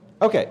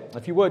Okay,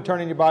 if you would, turn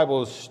in your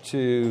Bibles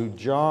to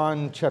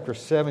John chapter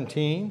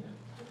 17.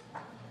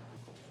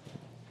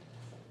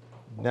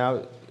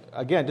 Now,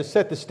 again, to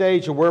set the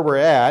stage of where we're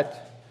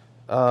at,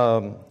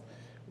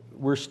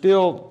 we're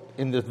still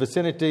in the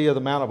vicinity of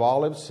the Mount of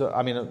Olives.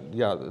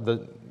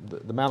 The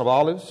Mount of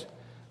Olives.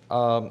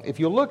 If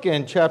you look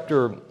in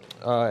chapter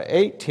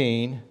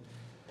 18,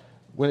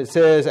 when it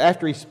says,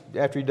 after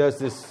he does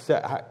this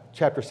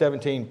chapter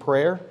 17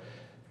 prayer,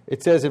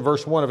 it says in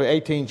verse 1 of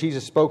 18,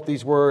 Jesus spoke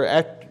these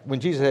words. When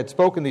Jesus had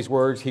spoken these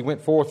words, he went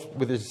forth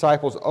with his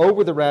disciples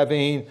over the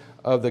ravine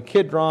of the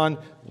Kidron,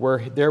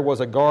 where there was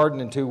a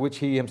garden into which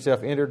he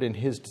himself entered and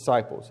his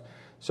disciples.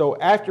 So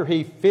after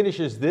he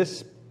finishes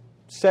this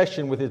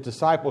session with his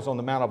disciples on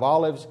the Mount of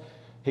Olives,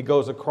 he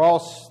goes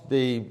across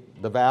the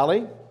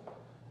valley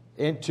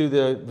into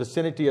the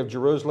vicinity of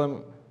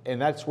Jerusalem, and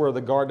that's where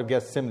the Garden of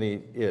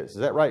Gethsemane is. Is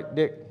that right,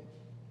 Dick?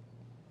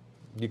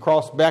 You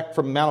cross back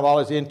from Mount of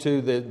Olives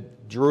into the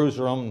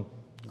Jerusalem,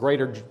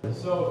 greater.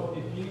 So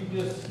if you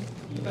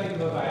think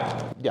of a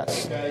valley,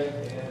 yes,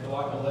 okay, and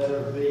like a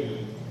letter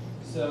V.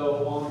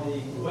 So on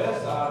the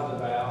west side of the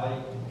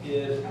valley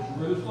is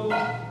Jerusalem.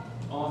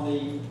 On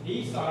the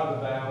east side of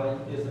the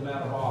valley is the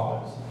Mount of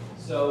Olives.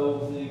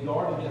 So the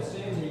Garden of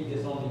Gethsemane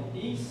is on the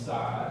east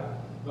side,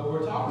 but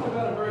we're talking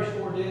about a very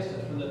short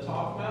distance. From the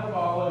top of Mount of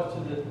Olives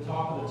to the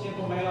top of the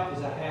Temple Mount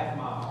is a half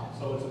mile.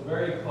 So it's a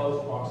very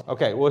close proximity.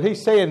 Okay, well,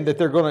 he's saying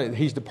that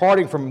he's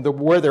departing from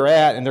where they're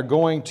at, and they're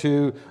going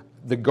to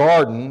the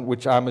garden,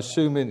 which I'm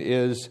assuming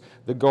is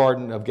the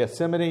Garden of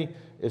Gethsemane,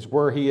 is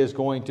where he is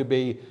going to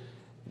be.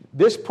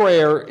 This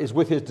prayer is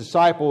with his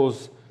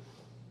disciples,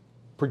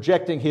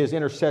 projecting his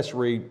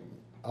intercessory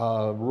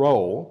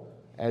role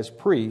as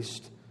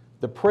priest.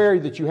 The prayer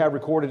that you have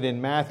recorded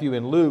in Matthew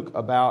and Luke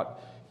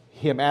about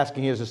him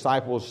asking his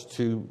disciples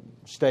to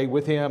stay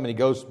with him, and he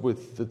goes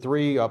with the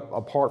three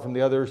apart from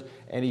the others,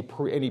 and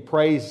he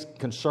prays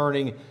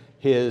concerning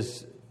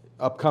his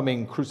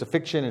upcoming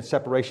crucifixion and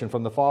separation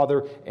from the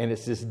Father, and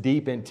it's this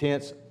deep,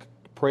 intense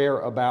prayer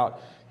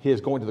about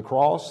his going to the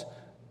cross.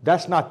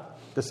 That's not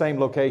the same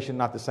location,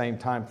 not the same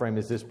time frame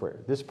as this prayer.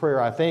 This prayer,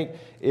 I think,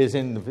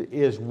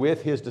 is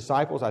with his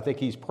disciples. I think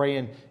he's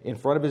praying in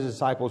front of his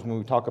disciples when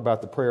we talk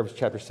about the prayer of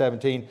chapter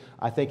 17.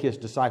 I think his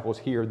disciples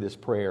hear this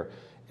prayer,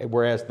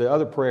 whereas the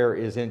other prayer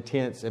is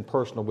intense and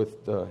personal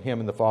with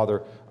him and the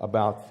Father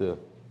about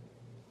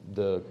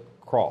the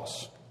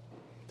cross. Does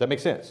that make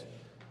sense?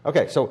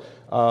 Okay, so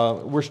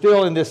we're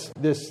still in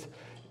this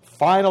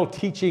final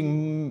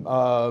teaching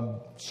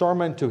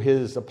sermon to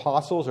his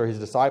apostles or his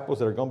disciples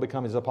that are going to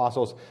become his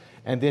apostles.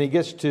 And then he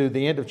gets to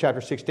the end of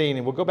chapter 16,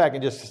 and we'll go back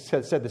and just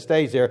set the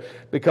stage there,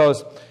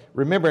 because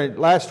remember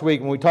last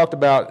week when we talked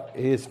about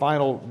his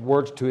final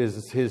words to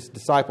his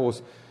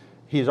disciples,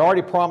 he has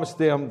already promised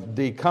them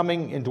the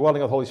coming and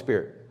dwelling of the Holy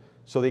Spirit.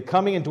 So the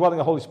coming and dwelling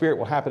of the Holy Spirit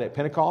will happen at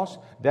Pentecost.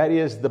 That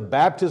is the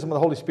baptism of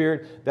the Holy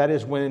Spirit. That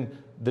is when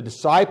the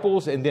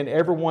disciples and then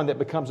everyone that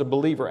becomes a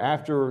believer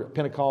after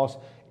Pentecost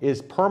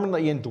is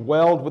permanently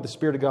indwelled with the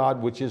Spirit of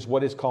God, which is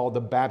what is called the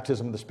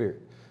baptism of the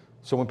Spirit.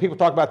 So when people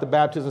talk about the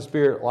baptism of the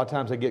Spirit, a lot of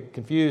times they get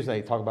confused.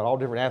 They talk about all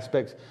different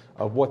aspects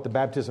of what the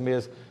baptism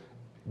is.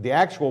 The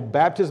actual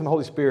baptism of the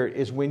Holy Spirit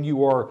is when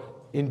you are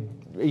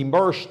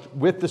immersed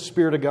with the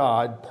Spirit of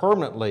God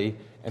permanently,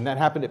 and that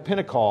happened at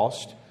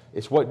Pentecost.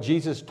 It's what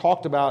Jesus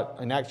talked about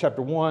in Acts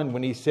chapter 1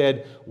 when he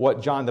said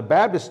what John the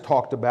Baptist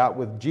talked about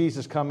with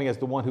Jesus coming as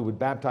the one who would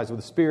baptize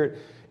with the Spirit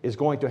is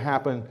going to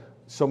happen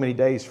so many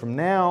days from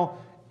now.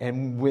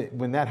 And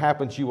when that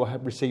happens, you will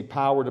receive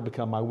power to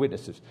become my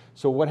witnesses.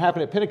 So what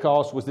happened at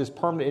Pentecost was this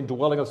permanent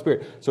indwelling of the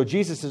Spirit. So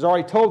Jesus has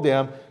already told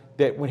them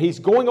that when he's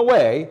going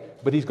away,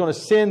 but he's going to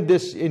send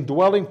this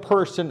indwelling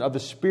person of the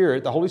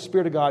Spirit, the Holy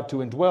Spirit of God, to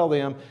indwell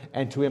them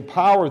and to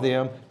empower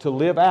them to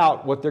live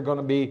out what they're going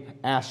to be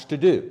asked to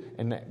do.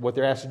 And what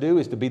they're asked to do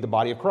is to be the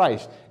body of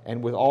Christ.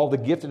 And with all the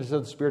giftedness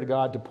of the Spirit of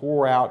God, to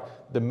pour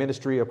out the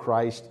ministry of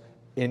Christ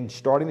in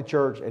starting the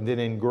church and then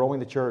in growing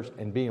the church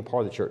and being a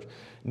part of the church.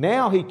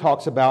 Now he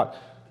talks about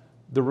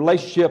the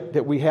relationship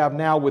that we have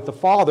now with the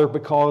Father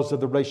because of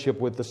the relationship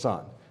with the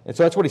Son. And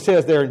so that's what he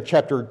says there in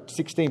chapter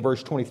 16,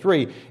 verse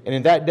 23. And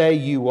in that day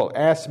you will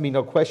ask me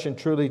no question.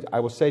 Truly, I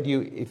will say to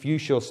you, if you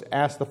shall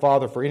ask the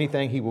Father for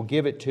anything, he will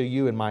give it to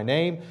you in my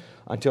name.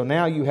 Until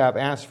now you have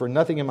asked for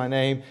nothing in my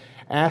name.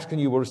 Ask and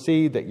you will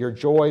receive, that your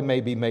joy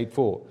may be made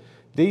full.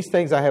 These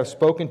things I have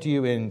spoken to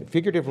you in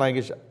figurative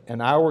language. An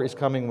hour is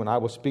coming when I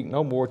will speak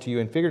no more to you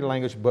in figurative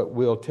language, but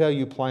will tell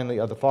you plainly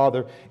of the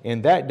Father.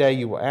 In that day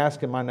you will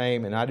ask in my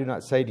name, and I do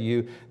not say to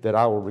you that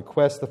I will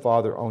request the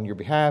Father on your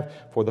behalf.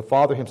 For the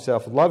Father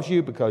himself loves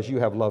you, because you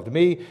have loved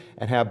me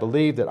and have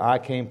believed that I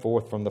came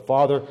forth from the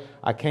Father.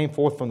 I came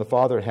forth from the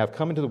Father and have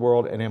come into the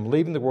world, and am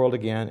leaving the world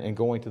again and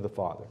going to the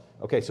Father.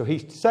 Okay, so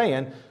he's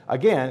saying,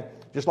 again,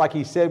 just like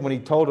he said when he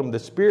told them the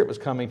Spirit was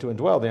coming to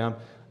indwell them,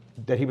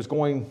 that he was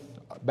going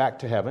back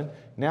to heaven.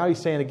 Now he's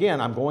saying again,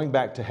 I'm going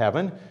back to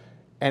heaven,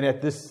 and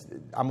at this,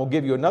 I'm going to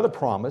give you another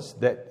promise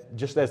that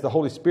just as the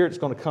Holy Spirit is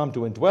going to come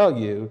to indwell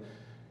you,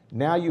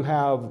 now you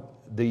have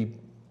the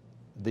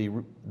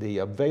the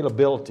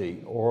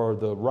availability or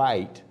the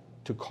right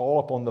to call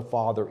upon the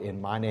Father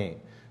in my name.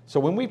 So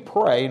when we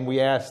pray and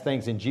we ask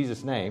things in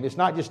Jesus' name, it's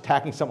not just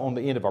tacking something on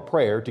the end of our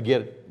prayer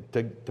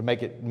to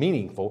make it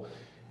meaningful.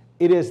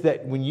 It is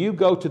that when you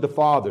go to the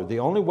Father, the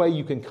only way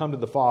you can come to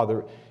the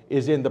Father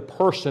is in the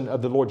person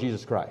of the Lord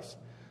Jesus Christ.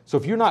 So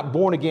if you're not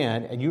born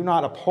again and you're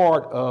not a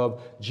part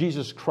of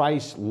Jesus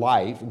Christ's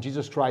life and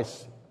Jesus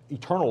Christ's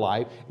eternal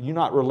life, and you're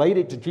not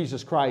related to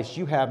Jesus Christ,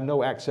 you have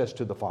no access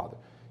to the Father.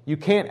 You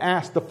can't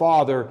ask the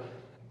Father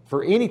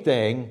for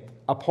anything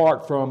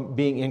apart from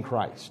being in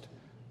Christ.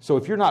 So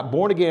if you're not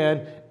born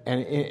again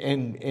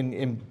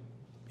and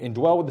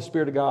dwell with the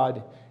Spirit of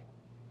God,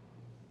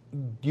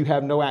 you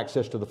have no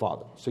access to the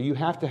Father. So you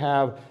have to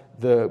have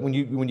when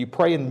you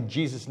pray in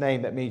Jesus'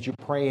 name, that means you're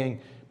praying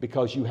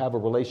because you have a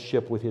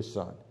relationship with His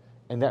Son.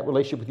 And that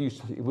relationship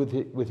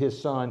with His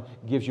Son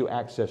gives you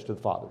access to the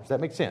Father. Does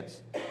that make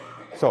sense?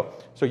 So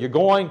you're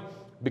going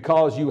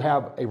because you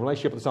have a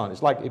relationship with the Son.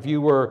 It's like if you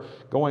were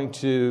going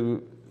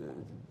to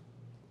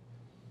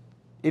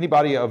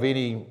anybody of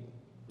any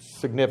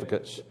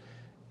significance,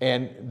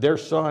 and their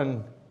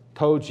son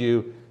told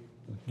you,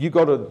 you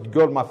go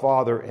to my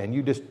Father and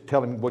you just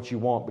tell him what you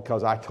want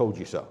because I told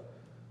you so.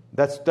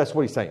 That's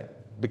what he's saying.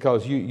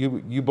 Because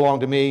you belong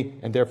to me,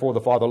 and therefore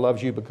the Father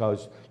loves you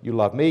because you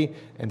love me,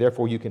 and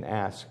therefore you can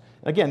ask.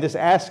 Again, this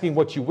asking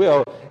what you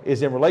will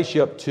is in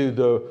relationship to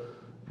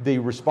the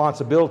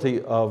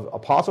responsibility of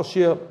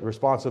apostleship, the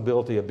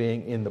responsibility of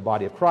being in the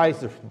body of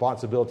Christ, the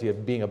responsibility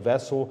of being a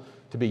vessel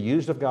to be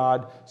used of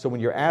God. So when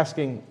you're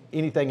asking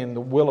anything in the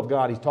will of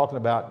God, He's talking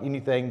about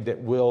anything that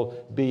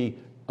will be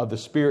of the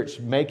Spirit's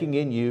making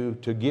in you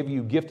to give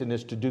you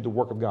giftedness to do the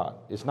work of God.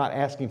 It's not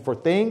asking for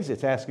things,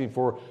 it's asking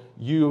for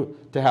you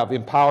to have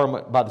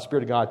empowerment by the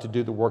Spirit of God to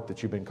do the work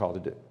that you've been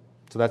called to do.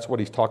 So that's what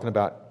He's talking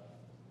about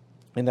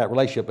in that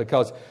relationship,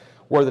 because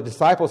where the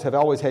disciples have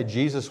always had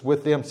Jesus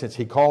with them since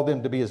He called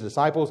them to be His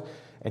disciples,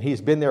 and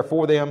He's been there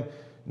for them,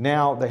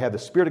 now they have the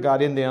Spirit of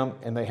God in them,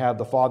 and they have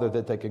the Father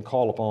that they can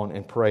call upon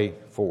and pray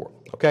for.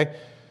 Okay?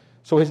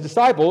 So His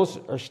disciples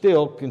are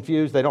still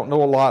confused. They don't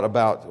know a lot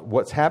about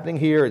what's happening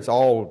here. It's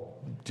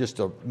all just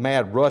a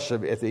mad rush.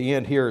 At the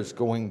end here is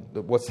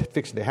what's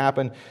fixing to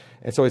happen.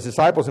 And so His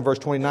disciples in verse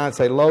 29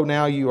 say, "Lo,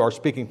 now you are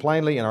speaking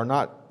plainly and are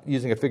not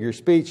using a figure of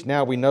speech.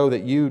 Now we know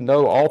that you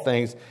know all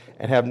things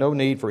and have no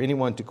need for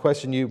anyone to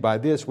question you. By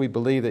this we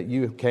believe that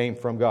you came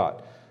from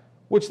God."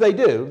 Which they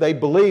do. They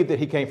believe that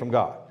He came from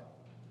God.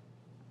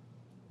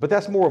 But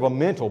that's more of a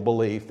mental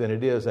belief than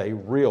it is a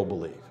real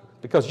belief.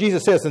 Because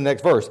Jesus says in the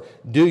next verse,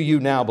 "Do you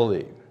now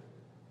believe?"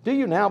 Do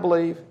you now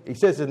believe? He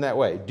says it in that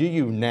way. Do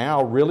you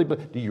now really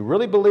believe? Do you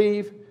really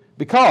believe?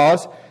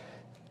 Because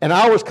an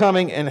hour is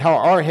coming, and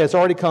hour has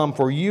already come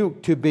for you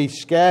to be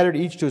scattered,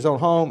 each to his own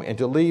home, and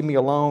to leave me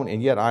alone,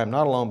 and yet I am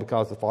not alone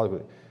because the Father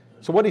with me.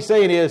 So what he's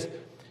saying is,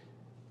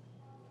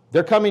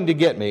 they're coming to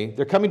get me,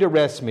 they're coming to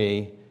arrest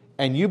me,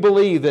 and you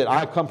believe that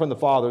I've come from the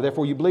Father,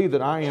 therefore you believe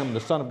that I am the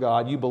Son of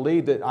God, you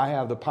believe that I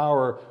have the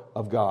power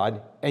of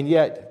God, and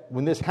yet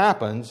when this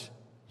happens,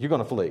 you're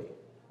going to flee.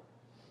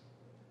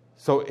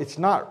 So it's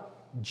not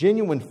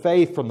genuine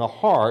faith from the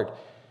heart.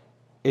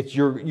 It's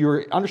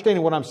you're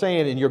understanding what I'm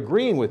saying and you're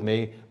agreeing with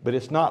me, but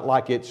it's not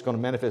like it's going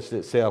to manifest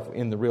itself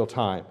in the real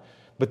time.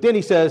 But then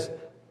he says,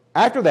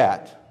 after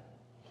that,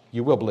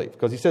 you will believe.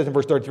 Because he says in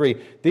verse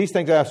 33, "These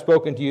things I have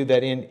spoken to you,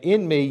 that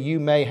in me you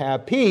may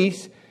have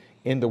peace.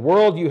 In the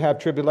world you have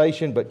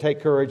tribulation, but take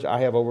courage,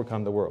 I have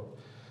overcome the world."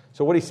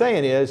 So what he's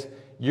saying is,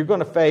 you're going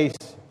to face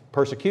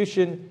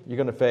persecution, you're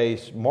going to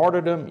face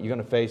martyrdom, you're going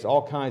to face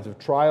all kinds of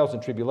trials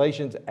and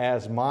tribulations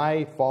as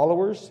my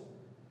followers,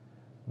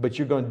 but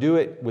you're going to do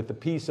it with the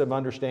peace of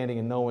understanding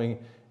and knowing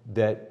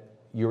that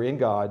you're in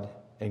God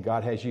and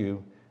God has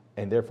you,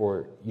 and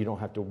therefore you don't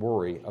have to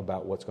worry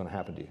about what's going to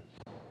happen to you.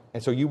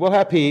 And so you will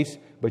have peace,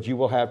 but you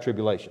will have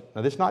tribulation.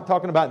 Now, this is not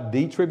talking about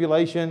the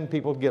tribulation.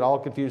 People get all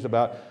confused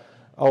about,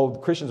 the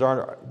Christians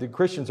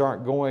are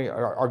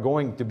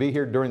going to be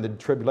here during the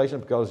tribulation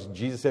because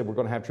Jesus said we're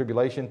going to have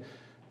tribulation.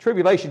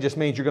 Tribulation just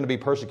means you're going to be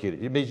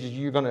persecuted. It means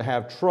you're going to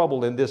have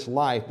trouble in this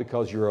life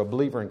because you're a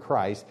believer in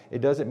Christ. It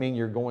doesn't mean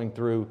you're going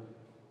through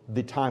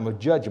the time of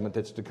judgment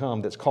that's to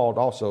come, that's called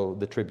also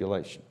the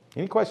tribulation.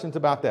 Any questions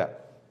about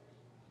that?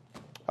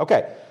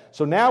 Okay,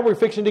 so now we're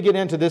fixing to get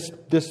into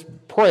this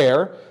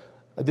prayer.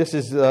 This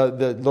is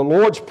the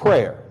Lord's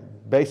Prayer,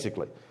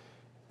 basically.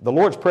 The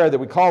Lord's Prayer that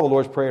we call the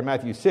Lord's Prayer in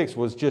Matthew 6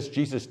 was just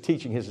Jesus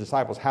teaching His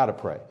disciples how to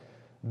pray.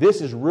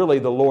 This is really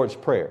the Lord's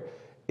Prayer.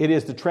 It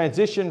is the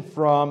transition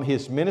from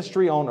His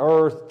ministry on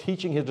earth,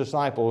 teaching His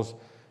disciples,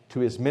 to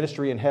His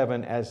ministry in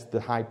heaven as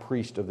the high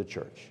priest of the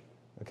church.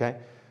 Okay?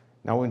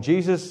 Now, when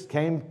Jesus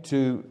came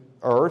to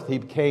earth, He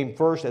came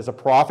first as a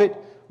prophet,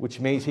 which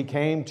means He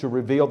came to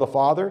reveal the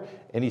Father,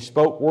 and He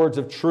spoke words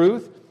of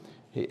truth.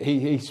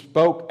 He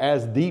spoke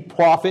as the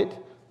prophet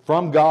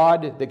from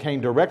God that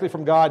came directly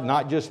from God,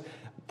 not just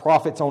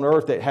prophets on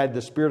earth that had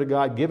the Spirit of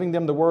God giving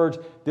them the words.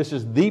 This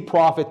is the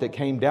prophet that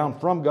came down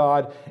from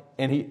God,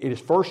 and his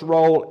first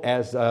role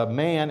as a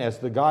man, as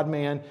the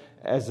God-man,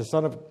 as the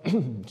Son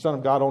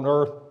of God on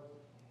earth,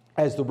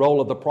 as the role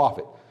of the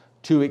prophet,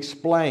 to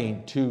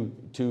explain,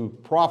 to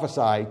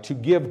prophesy, to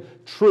give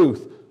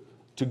truth,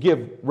 to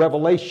give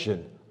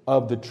revelation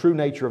of the true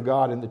nature of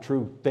God and the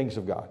true things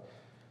of God.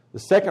 The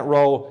second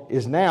role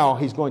is now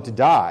he's going to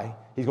die.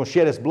 He's going to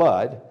shed his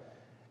blood.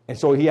 And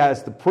so he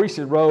has the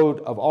priestly road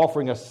of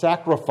offering a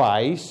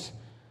sacrifice.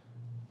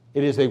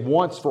 It is a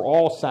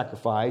once-for-all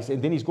sacrifice.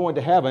 And then he's going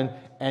to heaven,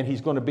 and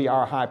he's going to be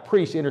our high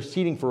priest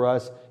interceding for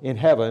us in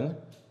heaven.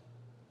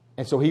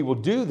 And so he will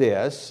do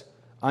this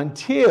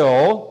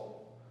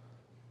until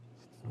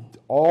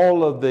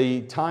all of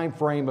the time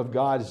frame of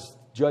God's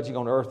judging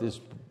on earth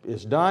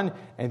is done,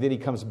 and then he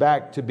comes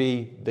back to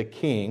be the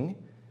king.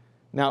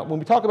 Now, when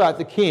we talk about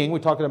the king, we're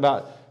talking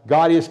about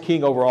God is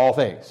king over all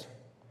things.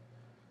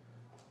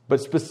 But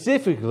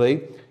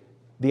specifically,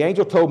 the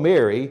angel told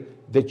Mary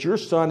that your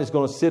son is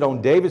going to sit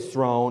on David's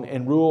throne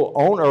and rule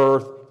on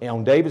earth and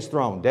on David's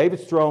throne.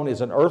 David's throne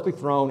is an earthly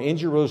throne in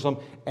Jerusalem,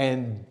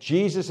 and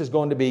Jesus is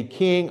going to be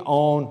king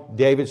on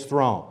David's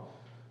throne.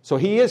 So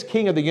he is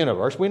king of the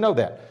universe. We know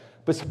that.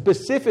 But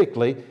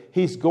specifically,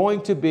 he's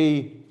going to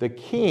be the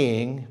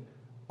king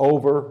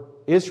over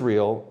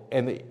Israel,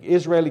 and the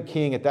Israeli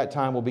king at that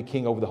time will be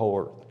king over the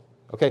whole earth.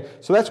 Okay,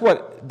 so that's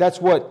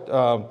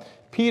what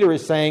Peter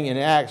is saying in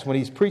Acts when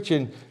he's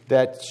preaching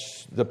that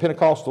the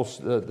Pentecostal,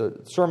 the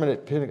sermon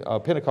at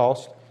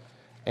Pentecost,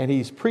 and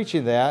he's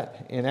preaching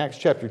that in Acts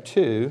chapter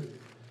 2,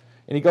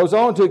 and he goes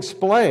on to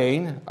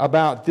explain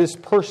about this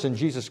person,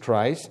 Jesus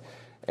Christ,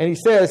 and he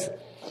says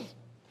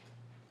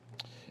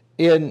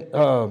in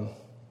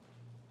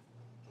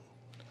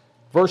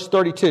verse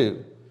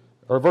 32,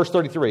 or verse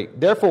 33,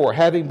 therefore,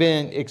 having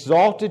been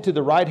exalted to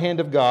the right hand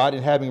of God,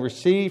 and having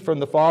received from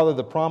the Father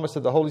the promise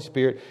of the Holy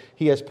Spirit,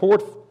 he has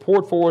poured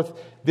forth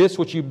this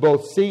which you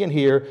both see and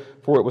hear.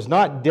 For it was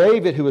not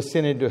David who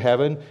ascended into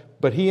heaven,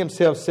 but he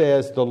himself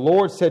says, the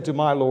Lord said to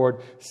my Lord,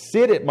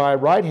 sit at my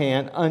right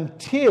hand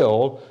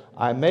until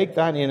I make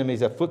thine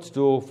enemies a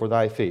footstool for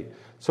thy feet.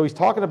 So he's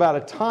talking about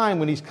a time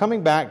when he's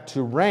coming back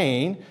to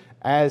reign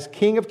as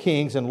King of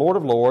Kings and Lord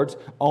of Lords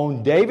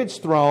on David's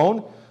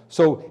throne.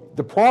 So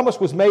the promise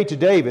was made to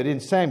David in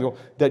Samuel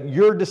that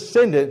your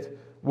descendant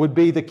would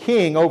be the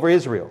king over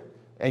Israel.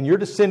 And your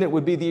descendant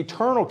would be the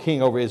eternal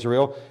king over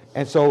Israel.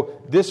 And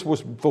so this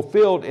was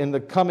fulfilled in the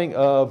coming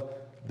of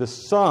the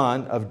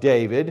son of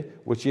David,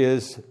 which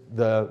is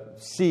the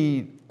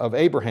seed of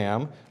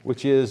Abraham,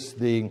 which is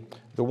the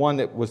one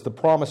that was the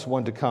promised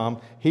one to come.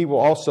 He will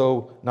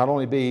also not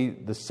only be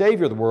the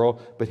Savior of the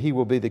world, but he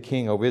will be the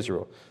king over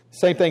Israel.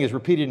 Same thing is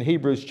repeated in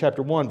Hebrews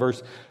chapter 1,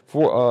 verse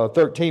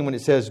 13, when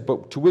it says,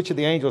 but to which of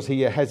the angels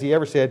has he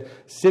ever said,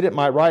 sit at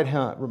my right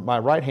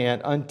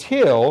hand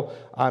until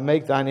I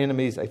make thine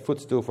enemies a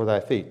footstool for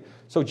thy feet.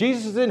 So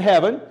Jesus is in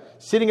heaven,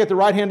 sitting at the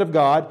right hand of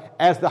God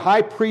as the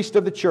high priest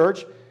of the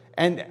church,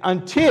 and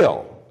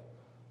until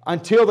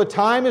the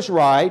time is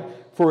right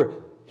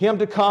for him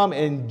to come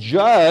and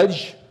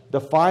judge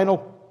the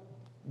final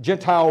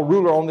Gentile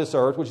ruler on this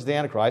earth, which is the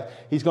Antichrist.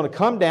 He's going to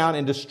come down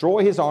and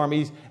destroy his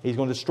armies. He's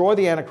going to destroy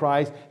the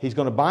Antichrist. He's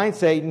going to bind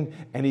Satan,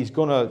 and he's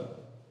going to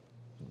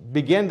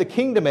begin the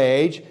kingdom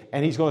age,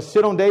 and he's going to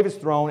sit on David's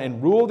throne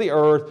and rule the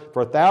earth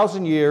for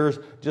 1,000 years,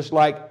 just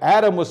like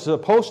Adam was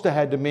supposed to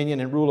have dominion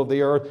and rule of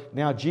the earth.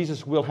 Now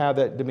Jesus will have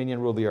that dominion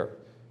and rule the earth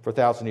for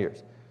 1,000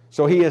 years.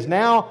 So he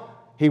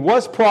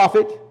was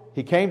prophet.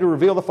 He came to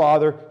reveal the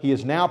Father. He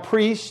is now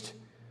priest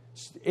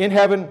in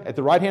heaven at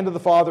the right hand of the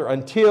Father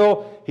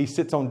until he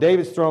sits on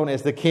David's throne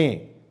as the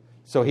king.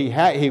 So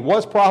he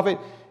was prophet,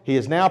 he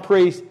is now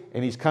priest,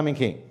 and he's coming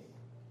king.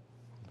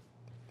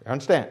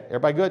 Understand?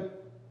 Everybody good?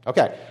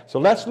 Okay, so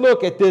let's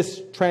look at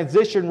this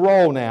transition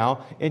role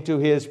now into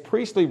his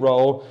priestly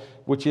role,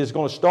 which is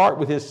going to start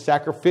with his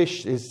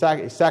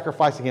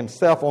sacrificing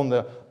himself on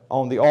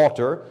the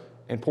altar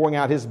and pouring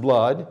out his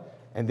blood,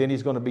 and then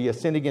he's going to be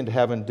ascending into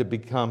heaven to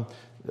become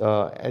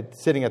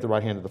sitting at the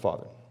right hand of the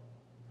Father.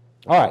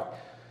 All right,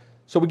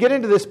 so we get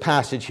into this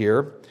passage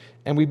here,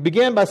 and we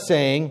begin by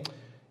saying,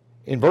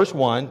 in verse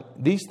 1,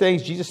 these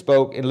things Jesus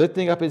spoke, and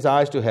lifting up his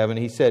eyes to heaven,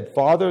 he said,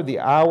 Father, the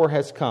hour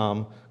has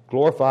come,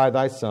 glorify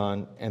thy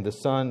Son, and the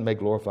Son may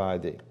glorify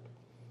thee.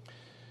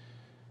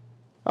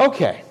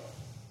 Okay,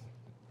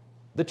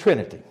 the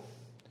Trinity.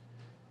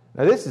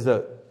 Now this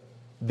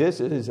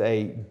is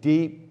a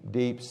deep,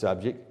 deep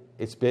subject.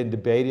 It's been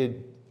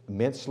debated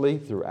immensely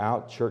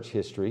throughout church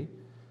history,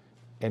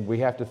 and we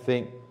have to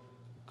think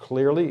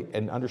clearly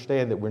and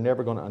understand that we're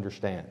never going to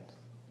understand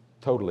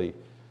totally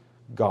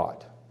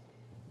God.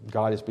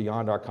 God is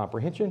beyond our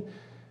comprehension,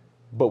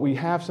 but we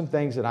have some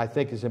things that I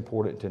think is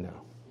important to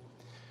know.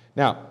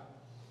 Now,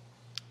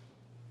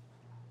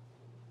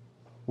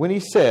 when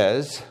he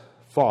says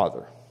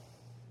Father,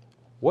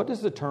 what does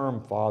the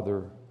term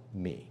Father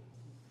mean?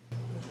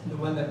 The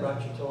one that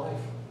brought you to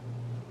life.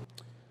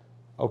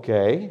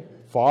 Okay,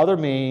 Father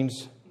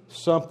means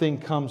something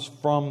comes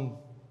from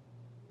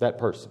that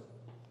person.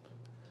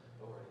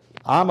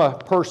 I'm a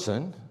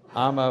person,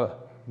 I'm a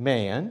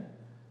man.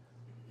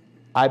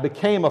 I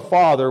became a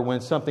father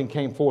when something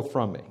came forth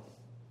from me.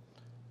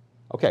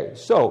 Okay,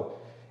 so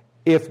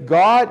if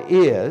God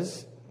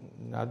is,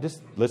 Now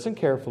just listen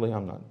carefully.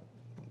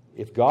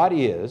 If God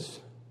is,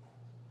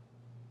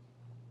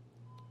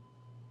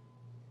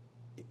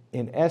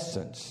 in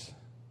essence,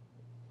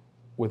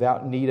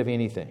 without need of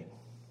anything,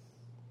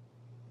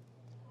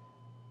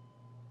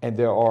 and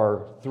there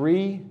are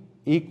three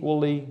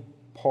equally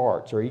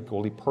parts or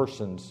equally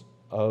persons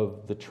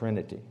of the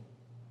Trinity,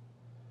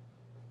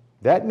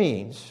 that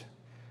means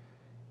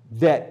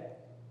that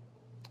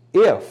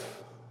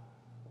if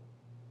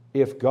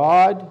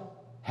God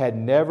had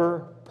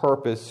never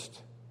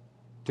purposed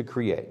to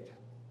create,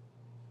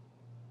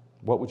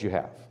 what would you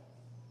have?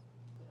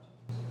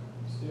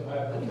 Still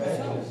have the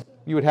basis.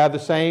 You would have the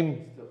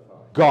same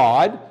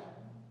God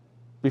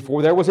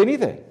before there was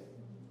anything.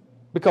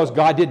 Because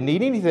God didn't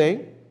need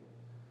anything.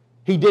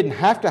 He didn't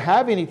have to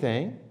have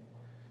anything.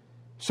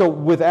 So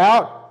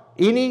without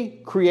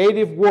any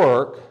creative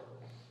work,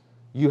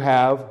 you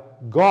have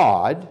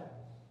God,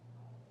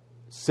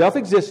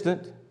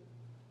 self-existent,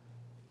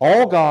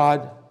 all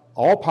God,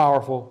 all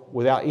powerful,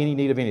 without any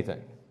need of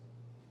anything.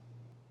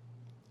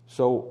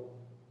 So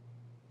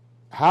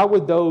how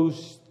would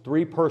those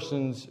three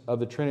persons of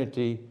the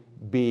Trinity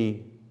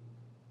be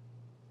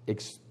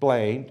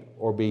explained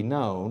or be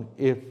known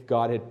if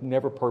God had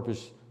never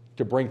purposed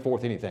to bring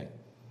forth anything?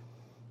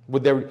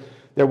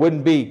 There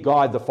wouldn't be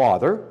God the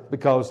Father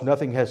because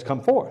nothing has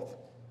come forth.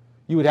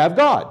 You would have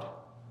God,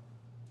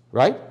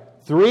 right?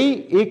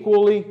 Three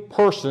equally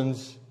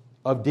persons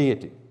of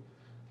deity.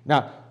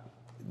 Now,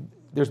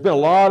 there's been a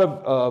lot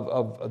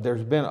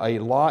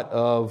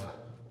of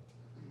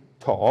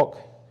talk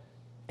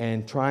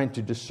and trying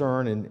to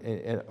discern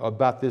and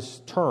about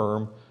this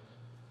term,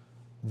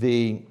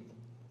 the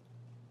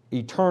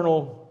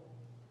eternal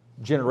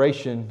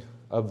generation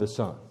of the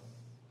Son.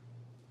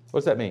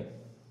 What does that mean?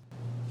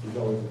 He's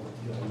always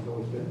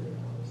been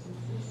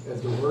there.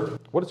 As the Word.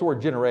 What does the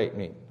word generate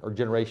mean? Or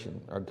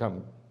generation? Or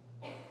come?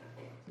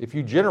 If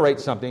you generate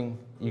something,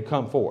 you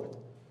come forth.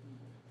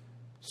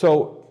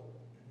 So,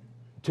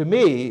 to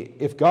me,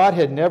 if God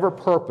had never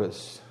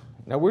purposed,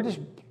 now we're just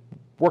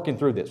working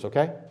through this,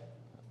 okay?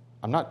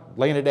 I'm not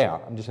laying it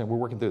out. I'm just saying we're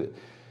working through it.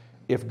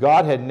 If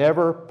God had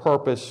never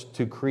purposed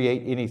to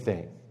create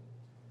anything,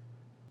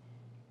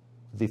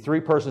 the three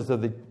persons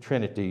of the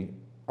Trinity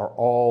are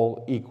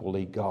all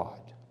equally God.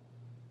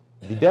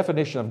 The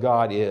definition of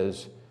God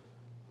is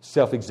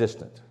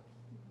self-existent.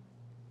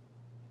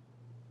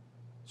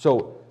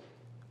 So,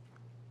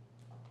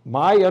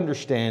 my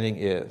understanding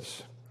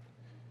is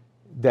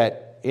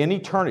that in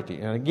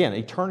eternity, and again,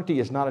 eternity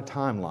is not a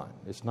timeline.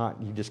 It's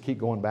not you just keep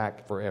going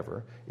back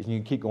forever. You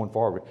can keep going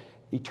forward.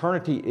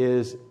 Eternity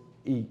is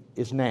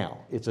now.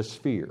 It's a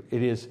sphere.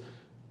 It is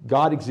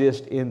God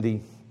exists in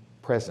the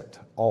present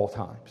all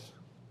times.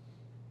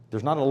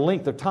 There's not a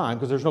length of time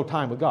because there's no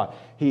time with God.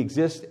 He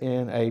exists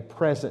in a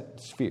present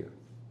sphere.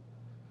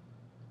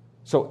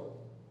 So,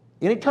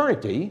 in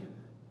eternity,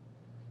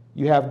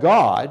 you have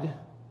God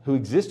who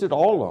existed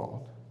all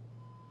alone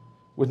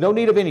with no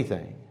need of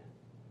anything.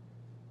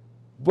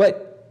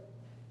 But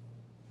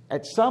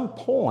at some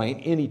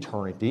point in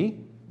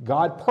eternity,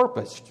 God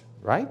purposed,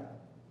 right?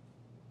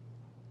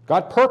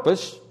 God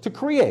purposed to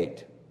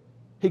create.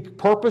 He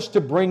purposed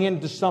to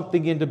bring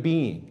something into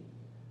being.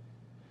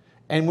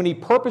 And when He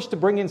purposed to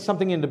bring in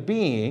something into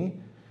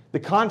being, the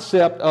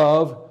concept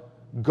of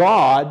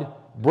God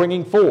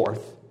bringing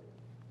forth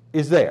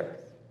is there.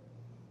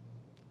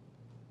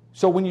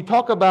 So when you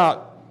talk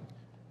about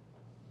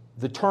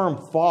the term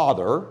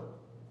Father,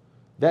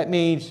 that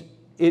means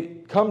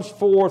it comes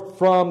forth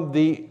from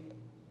the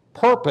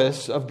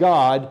purpose of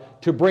God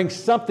to bring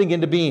something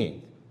into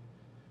being.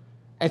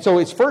 And so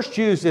it's first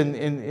used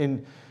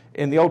in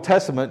the Old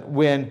Testament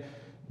when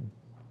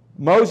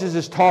Moses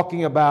is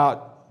talking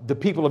about the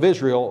people of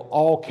Israel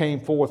all came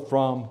forth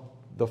from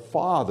the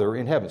Father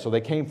in heaven. So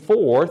they came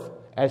forth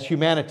as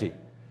humanity,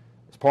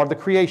 as part of the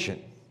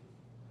creation.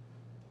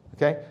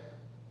 Okay?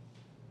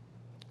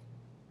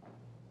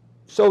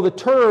 So the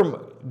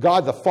term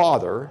God the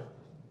Father,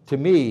 to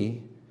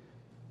me,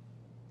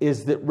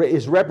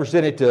 is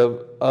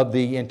representative of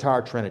the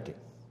entire Trinity.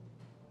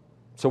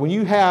 So when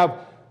you have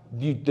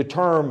the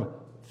term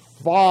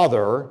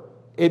Father,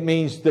 it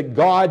means that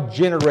God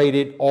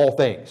generated all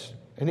things.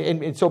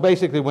 And so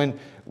basically when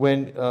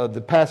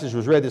the passage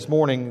was read this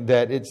morning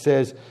that it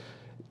says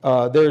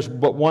there's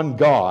but one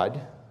God,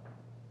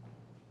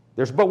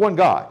 there's but one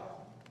God.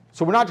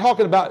 So we're not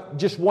talking about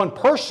just one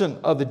person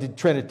of the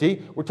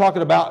Trinity, we're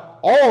talking about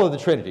all of the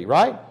Trinity,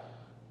 right?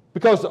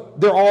 Because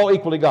they're all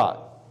equally God.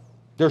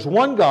 There's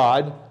one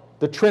God,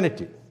 the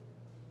Trinity,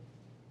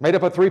 made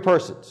up of three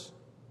persons.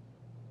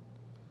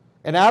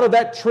 And out of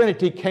that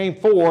Trinity came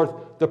forth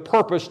the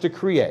purpose to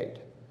create.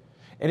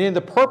 And in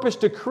the purpose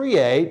to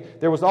create,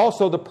 there was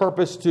also the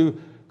purpose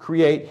to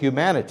create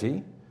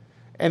humanity.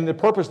 And in the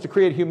purpose to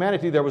create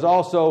humanity, there was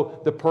also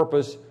the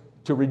purpose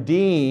to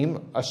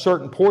redeem a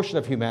certain portion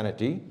of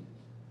humanity.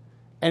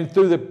 And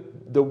through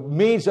the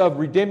means of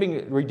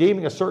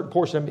redeeming a certain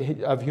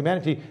portion of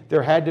humanity,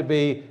 there had to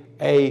be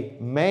a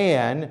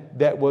man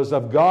that was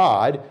of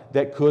God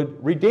that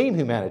could redeem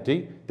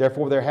humanity.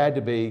 Therefore, there had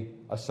to be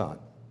a son.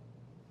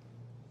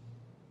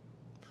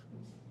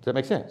 Does that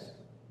make sense?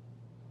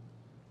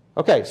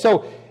 Okay,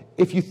 so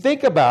if you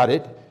think about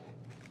it,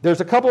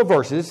 there's a couple of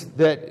verses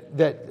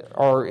that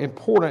are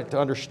important to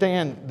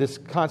understand this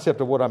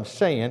concept of what I'm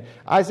saying.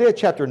 Isaiah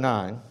chapter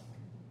 9,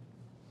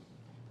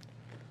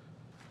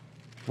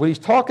 when he's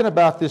talking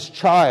about this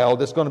child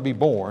that's going to be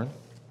born,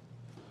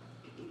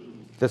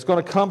 that's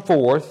going to come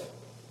forth,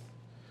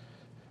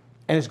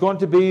 and it's going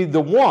to be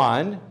the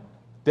one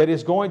that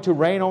is going to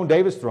reign on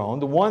David's throne,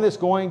 the one that's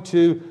going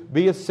to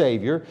be a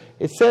Savior.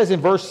 It says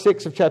in verse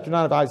 6 of chapter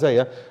 9 of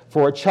Isaiah,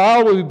 "For a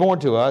child will be born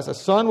to us, a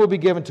son will be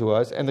given to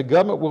us, and the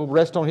government will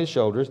rest on his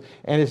shoulders,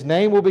 and his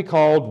name will be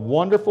called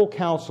Wonderful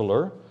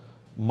Counselor,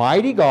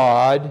 Mighty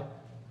God,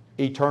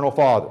 Eternal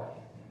Father."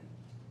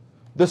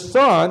 The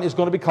Son is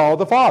going to be called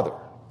the Father.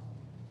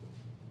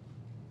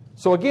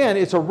 So again,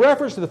 it's a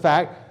reference to the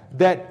fact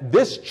that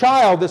this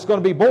child that's going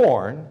to be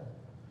born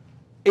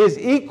is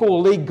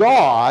equally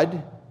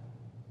God,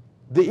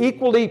 the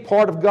equally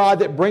part of God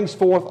that brings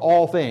forth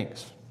all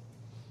things.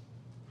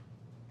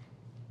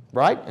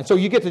 Right? And so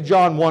you get to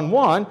John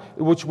 1:1,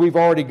 which we've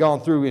already gone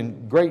through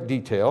in great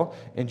detail.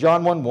 In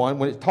John 1:1,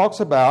 when it talks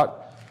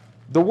about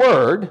the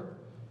Word,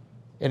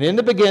 and in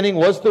the beginning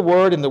was the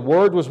Word, and the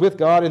Word was with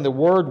God, and the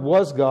Word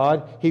was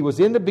God. He was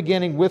in the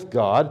beginning with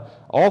God.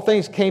 All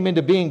things came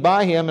into being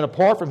by Him, and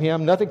apart from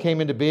Him, nothing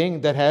came into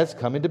being that has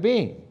come into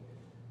being.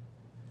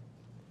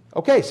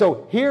 Okay,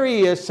 so here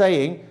he is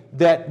saying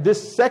that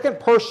this second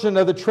person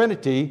of the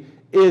Trinity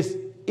is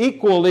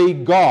equally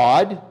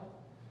God,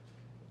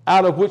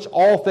 out of which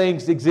all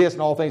things exist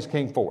and all things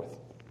came forth.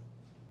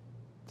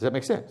 Does that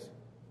make sense?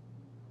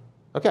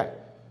 Okay.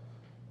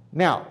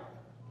 Now,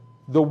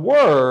 the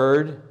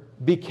Word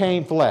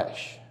became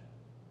flesh.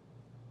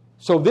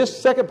 So this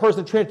second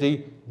person of the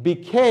Trinity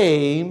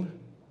became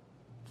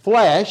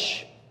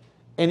flesh,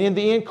 and in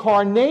the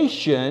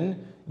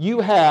incarnation, you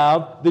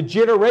have the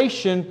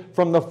generation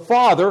from the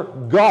Father,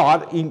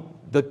 God, in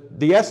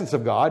the essence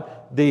of God,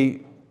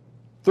 the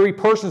three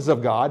persons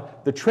of God,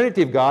 the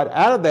Trinity of God.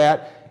 Out of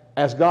that,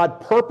 as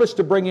God purposed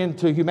to bring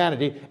into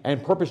humanity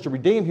and purposed to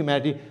redeem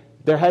humanity,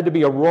 there had to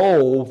be a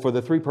role for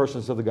the three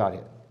persons of the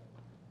Godhead.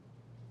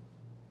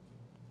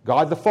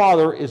 God the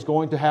Father is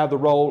going to have the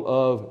role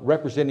of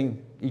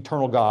representing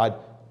eternal God,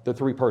 the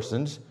three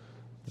persons.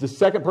 The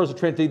second person of the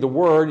Trinity, the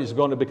Word, is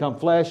going to become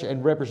flesh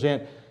and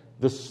represent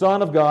the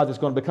Son of God that's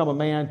going to become a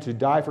man to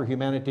die for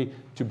humanity,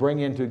 to bring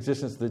into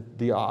existence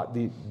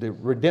the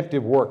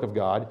redemptive work of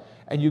God.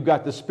 And you've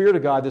got the Spirit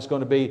of God that's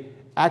going to be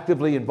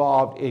actively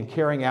involved in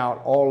carrying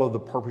out all of the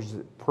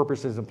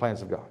purposes and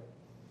plans of God.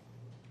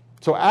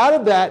 So out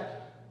of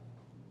that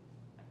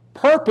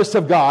purpose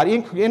of God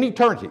in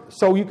eternity,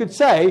 so you could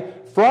say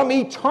from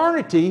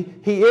eternity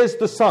He is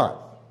the Son.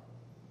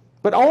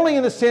 But only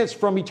in the sense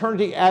from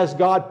eternity as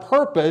God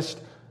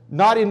purposed,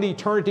 not in the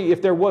eternity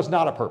if there was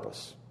not a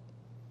purpose.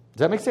 Does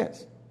that make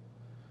sense?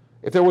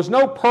 If there was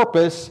no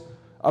purpose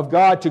of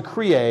God to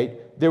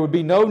create, there would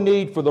be no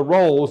need for the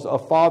roles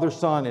of Father,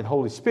 Son, and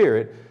Holy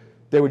Spirit.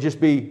 There would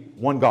just be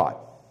one God,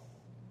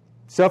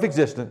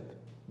 self-existent,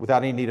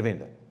 without any need of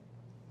anything.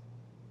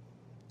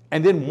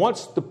 And then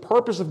once the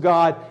purpose of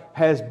God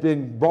has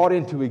been brought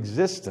into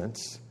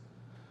existence,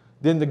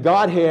 then the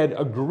Godhead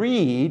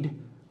agreed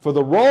for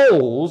the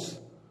roles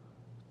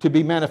to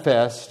be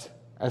manifest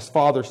as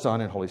Father, Son,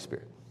 and Holy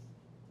Spirit.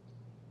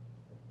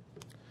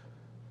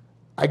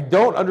 I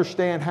don't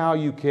understand how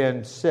you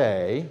can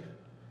say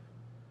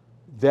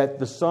that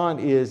the Son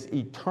is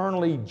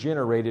eternally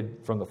generated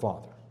from the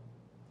Father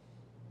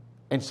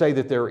and say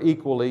that they're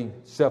equally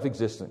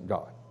self-existent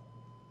God.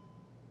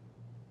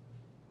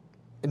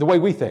 In the way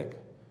we think.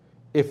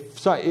 In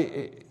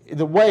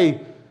the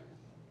way,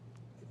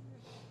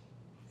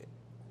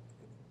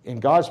 in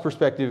God's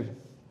perspective,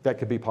 that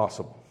could be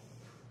possible.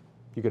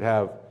 You could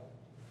have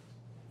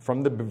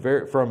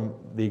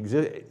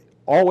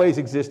always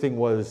existing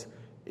was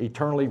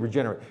eternally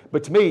regenerate.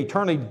 But to me,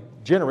 eternally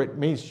generate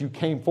means you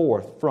came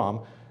forth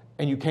from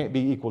and you can't be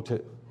equal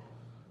to.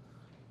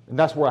 And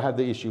that's where I have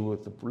the issue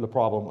with the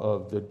problem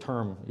of the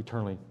term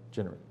eternally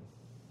generate.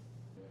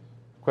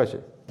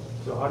 Question?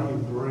 So how do you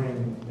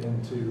bring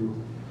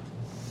into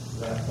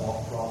that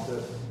thought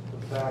process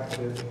the fact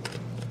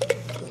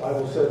that the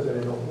Bible says that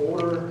in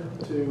order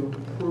to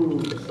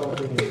prove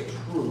something is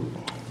true,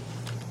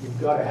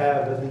 you've got to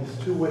have at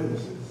least two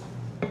witnesses.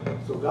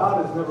 So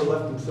God has never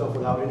left Himself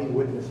without any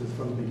witnesses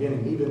from the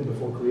beginning, even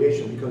before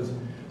creation, because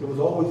there was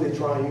always a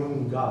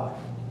triune God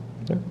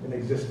in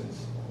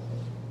existence,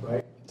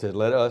 right? To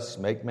let us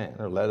make man,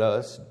 or let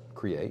us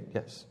create,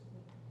 yes.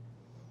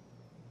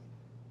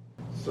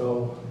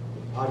 So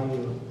how do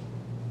you...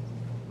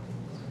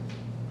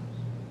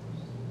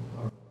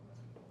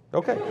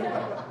 Okay.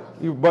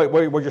 But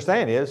what you're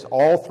saying is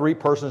all three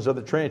persons of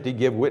the Trinity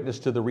give witness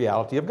to the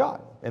reality of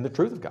God and the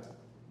truth of God.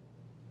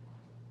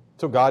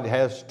 So God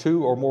has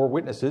two or more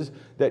witnesses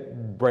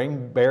that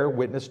bear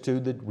witness to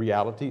the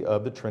reality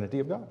of the Trinity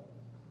of God.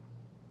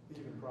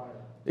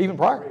 Even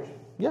prior.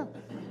 Yeah.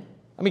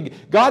 I mean,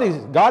 God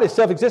is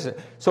self-existent.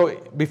 So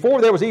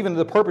before there was even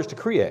the purpose to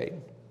create,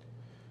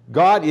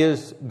 God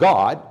is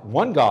God,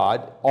 one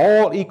God,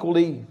 all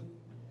equally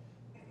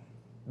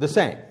the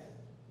same.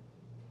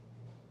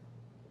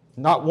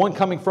 Not one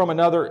coming from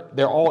another,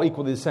 they're all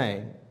equally the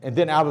same. And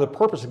then out of the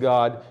purpose of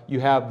God, you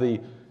have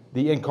the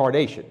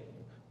incarnation.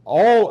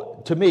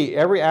 All, to me,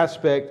 every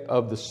aspect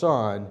of the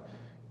Son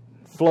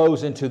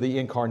flows into the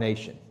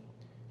incarnation.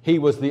 He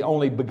was the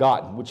only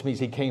begotten, which means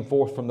he came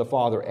forth from the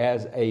Father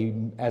as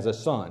a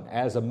son,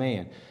 as a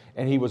man.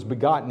 And he was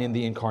begotten in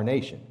the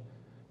incarnation.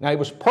 Now, it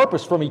was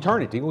purposed from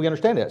eternity. We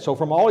understand that. So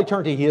from all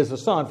eternity, he is the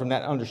Son, from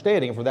that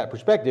understanding and from that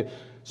perspective.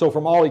 So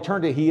from all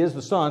eternity, he is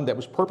the Son that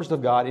was purposed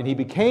of God, and he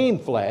became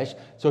flesh.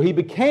 So he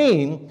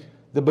became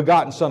the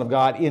begotten Son of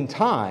God in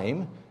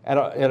time at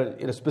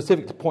a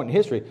specific point in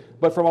history.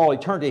 But from all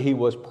eternity, he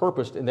was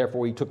purposed, and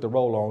therefore he took the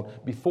role on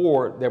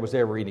before there was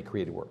ever any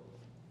created work.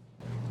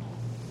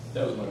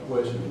 That was my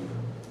question.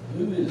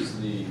 Who is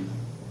this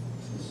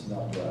is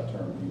not the right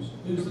term to use,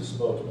 who's the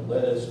spokesman?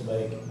 Let us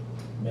make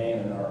man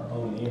in our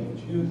own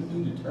image.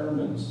 Who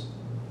determines?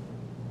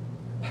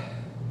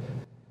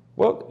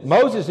 Well,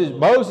 Moses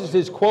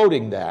is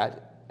quoting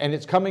that, and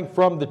it's coming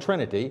from the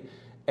Trinity,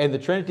 and the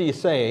Trinity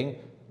is saying,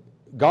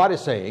 God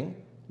is saying,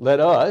 let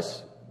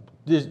us,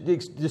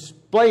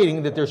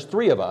 displaying that there's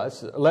three of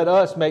us, let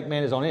us make man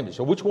in his own image.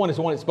 So which one is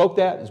the one that spoke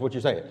that, is what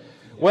you're saying?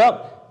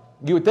 Well,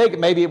 you would think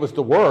maybe it was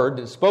the Word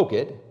that spoke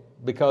it,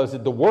 because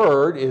the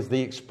Word is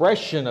the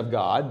expression of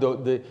God.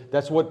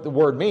 That's what the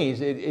word means.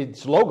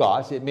 It's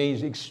logos. It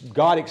means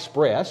God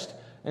expressed.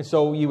 And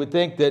so you would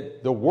think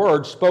that the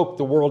Word spoke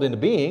the world into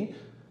being.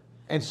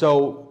 And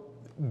so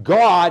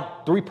God,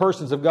 three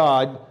persons of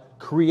God,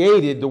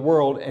 created the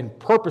world and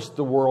purposed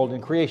the world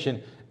in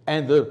creation.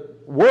 And the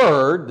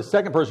Word, the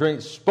second person,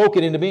 spoke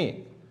it into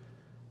being.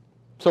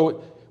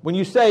 So when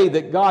you say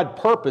that God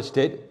purposed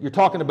it, you're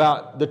talking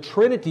about the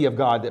Trinity of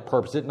God that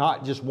purposed it,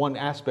 not just one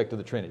aspect of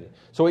the Trinity.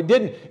 So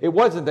it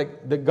wasn't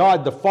that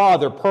God the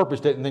Father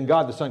purposed it and then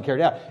God the Son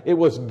carried it out. It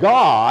was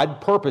God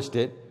purposed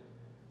it,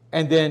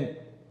 and then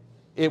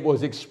it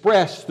was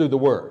expressed through the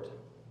Word.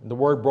 The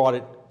Word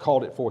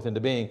called it forth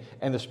into being,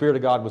 and the Spirit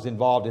of God was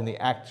involved in the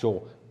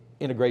actual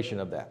integration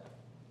of that.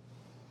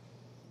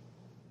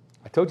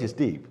 I told you it's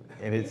deep,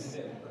 and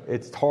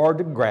it's hard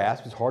to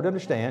grasp, it's hard to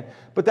understand,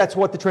 but that's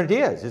what the Trinity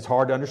is. It's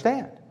hard to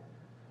understand.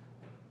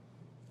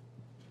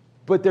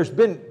 But there's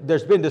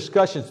been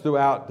discussions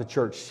throughout the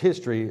church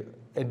history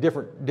and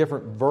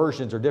different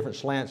versions or different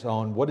slants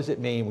on what does it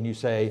mean when you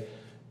say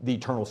the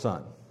eternal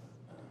Son.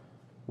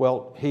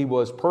 Well, he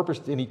was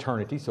purposed in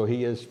eternity, so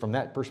he is, from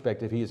that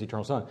perspective, he is the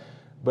eternal Son.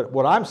 But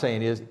what I'm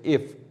saying is,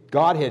 if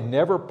God had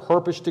never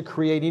purposed to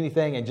create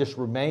anything and just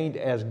remained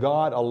as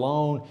God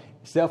alone,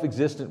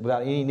 self-existent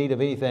without any need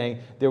of anything,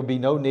 there would be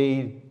no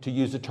need to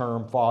use the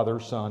term Father,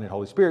 Son, and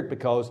Holy Spirit,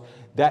 because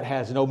that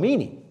has no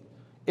meaning.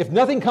 If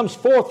nothing comes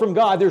forth from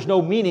God, there's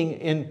no meaning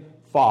in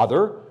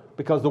Father,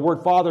 because the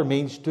word Father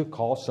means to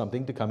cause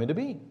something to come into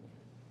being.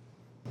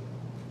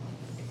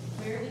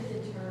 Where did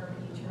the term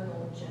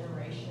eternal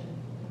generation?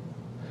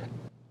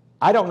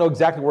 I don't know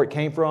exactly where it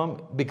came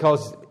from,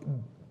 because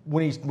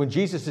when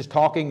Jesus is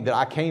talking that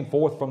I came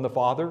forth from the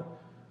Father,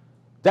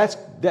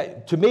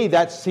 to me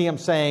that's him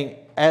saying,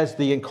 as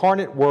the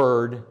incarnate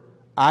Word,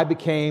 I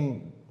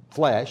became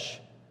flesh.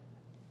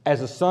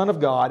 As a Son of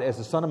God, as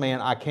the Son of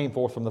Man, I came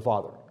forth from the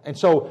Father. And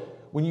so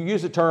when you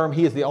use the term,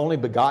 He is the only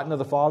begotten of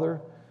the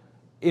Father,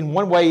 in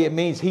one way it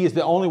means He is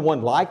the only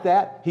one like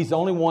that. He's the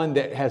only one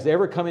that has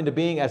ever come into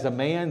being as a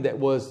man that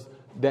was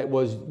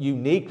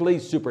uniquely,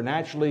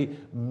 supernaturally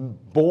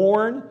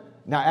born.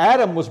 Now,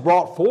 Adam was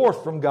brought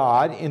forth from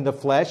God in the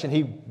flesh, and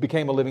he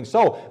became a living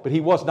soul, but he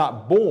was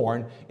not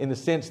born in the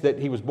sense that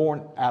he was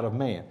born out of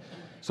man.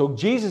 So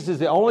Jesus is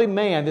the only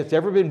man that's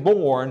ever been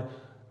born,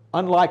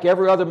 unlike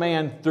every other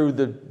man, through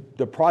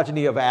the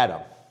progeny of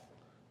Adam.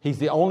 He's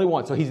the only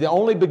one. So he's the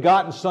only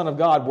begotten Son of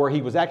God, where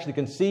he was actually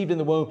conceived in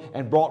the womb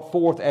and brought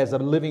forth as a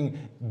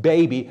living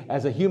baby,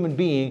 as a human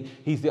being.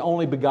 He's the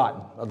only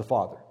begotten of the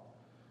Father.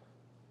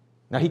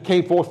 Now, he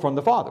came forth from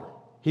the Father.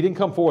 He didn't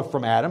come forth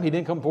from Adam. He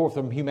didn't come forth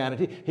from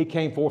humanity. He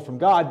came forth from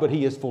God, but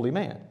he is fully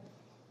man.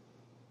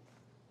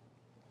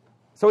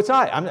 So it's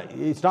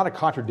not a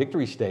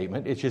contradictory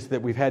statement. It's just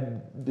that we've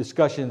had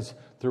discussions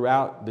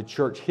throughout the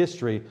church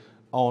history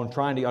on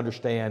trying to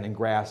understand and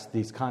grasp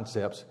these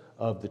concepts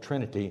of the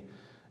Trinity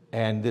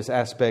and this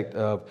aspect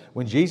of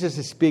when Jesus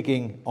is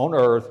speaking on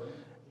earth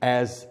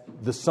as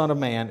the Son of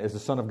Man, as the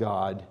Son of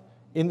God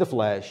in the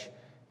flesh,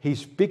 he's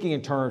speaking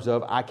in terms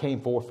of I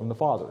came forth from the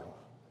Father,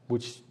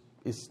 which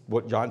is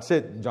what John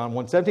said, John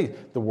 1:17.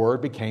 The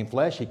Word became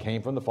flesh. He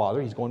came from the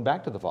Father. He's going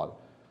back to the Father.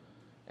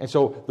 And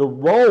so the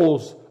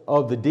roles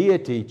of the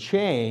deity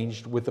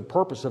changed with the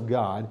purpose of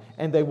God,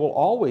 and they will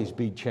always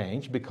be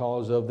changed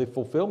because of the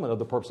fulfillment of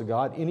the purpose of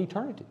God in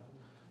eternity.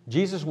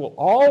 Jesus will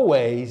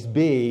always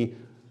be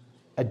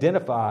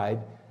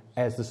identified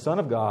as the Son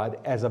of God,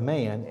 as a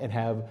man, and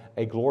have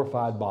a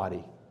glorified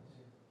body.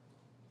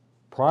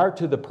 Prior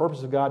to the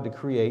purpose of God to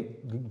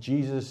create,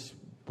 Jesus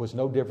was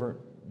no different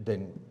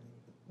than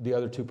the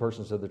other two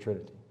persons of the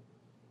Trinity.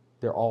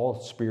 They're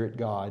all Spirit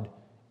God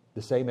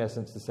The same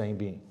essence, the same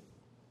being.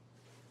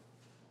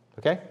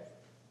 Okay?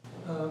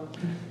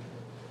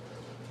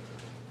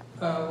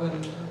 When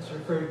it's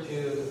referred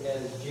to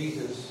as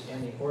Jesus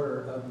in the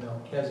order of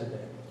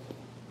Melchizedek,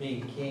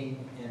 being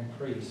king and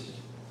priest,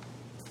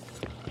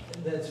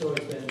 that's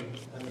always been,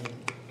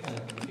 kind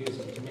of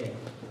confusing to me.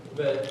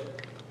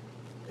 But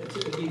it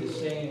would be the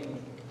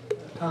same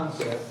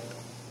concept.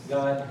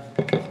 God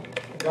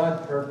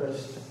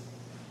purposed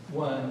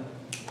one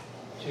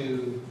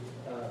to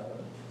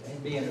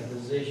be in a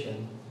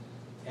position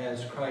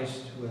as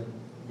Christ would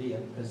be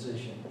in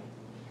position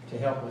to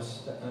help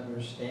us to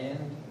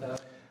understand.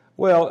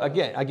 Well,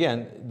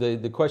 again,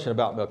 the question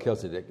about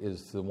Melchizedek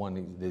is the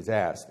one that is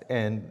asked.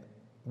 And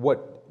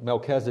what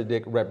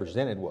Melchizedek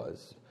represented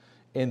was,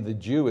 in the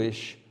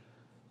Jewish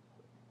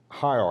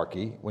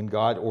hierarchy, when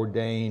God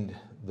ordained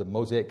the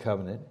Mosaic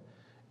covenant,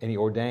 and he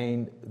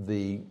ordained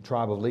the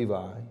tribe of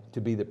Levi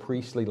to be the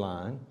priestly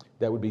line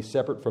that would be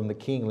separate from the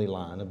kingly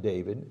line of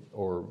David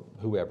or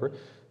whoever.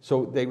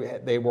 So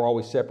they were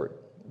always separate.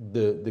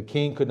 The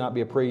king could not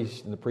be a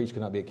priest, and the priest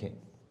could not be a king.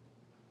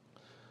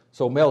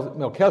 So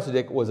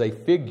Melchizedek was a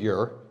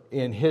figure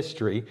in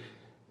history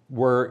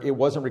where it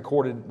wasn't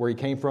recorded where he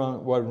came from,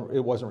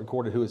 it wasn't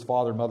recorded who his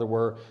father and mother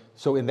were.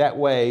 So in that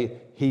way,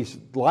 he's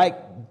like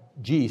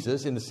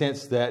Jesus in the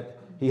sense that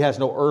he has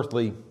no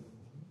earthly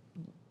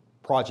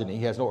progeny,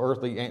 he has no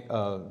earthly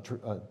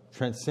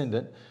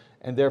transcendent,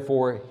 and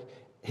therefore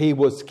he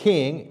was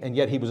king, and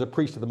yet he was a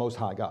priest of the Most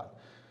High God.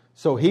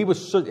 So he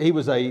was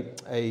a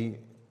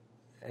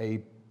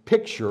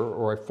picture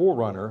or a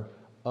forerunner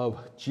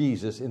of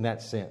Jesus in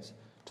that sense.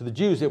 To the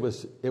Jews, it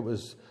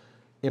was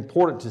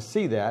important to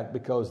see that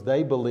because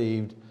they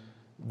believed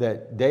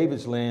that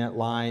David's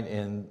line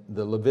and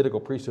the Levitical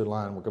priesthood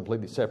line were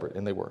completely separate,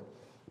 and they were.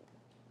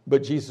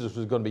 But Jesus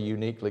was going to be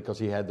uniquely because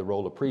he had the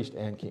role of priest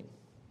and king.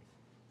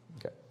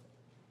 Okay.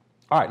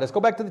 All right, let's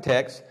go back to the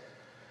text.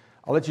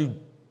 I'll let you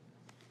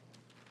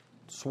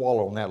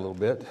swallow on that a little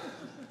bit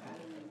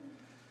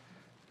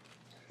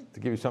to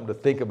give you something to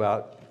think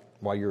about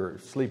while you're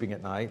sleeping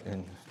at night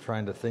and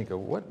trying to think of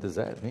what does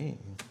that mean.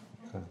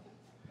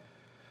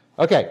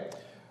 Okay,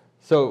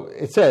 so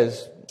it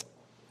says,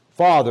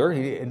 Father,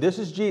 and this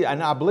is Jesus,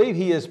 and I believe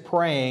he is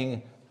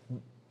praying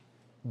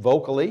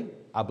vocally.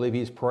 I believe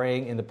he's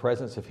praying in the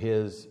presence of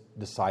his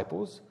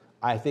disciples.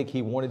 I think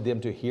he wanted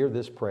them to hear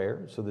this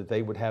prayer so that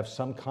they would have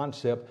some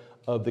concept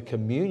of the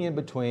communion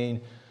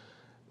between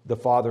the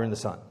Father and the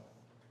Son.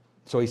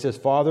 So he says,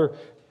 Father,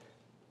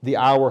 the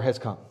hour has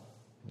come.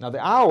 Now,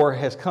 the hour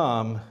has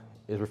come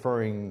is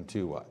referring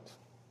to what?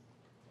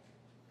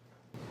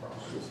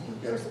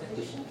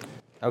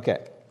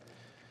 Okay.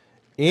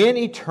 In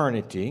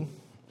eternity,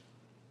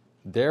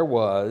 there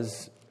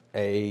was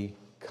a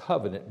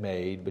covenant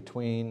made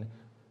between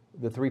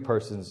the three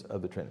persons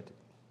of the Trinity.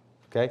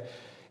 Okay?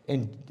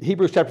 In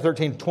Hebrews chapter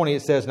 13:20,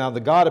 it says, Now the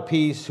God of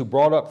peace, who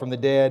brought up from the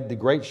dead the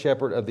great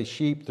shepherd of the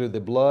sheep through the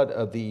blood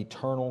of the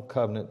eternal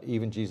covenant,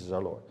 even Jesus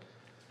our Lord.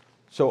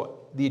 So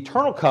the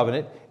eternal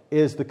covenant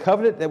is the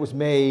covenant that was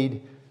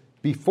made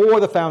before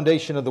the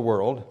foundation of the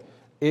world.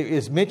 It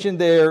is mentioned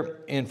there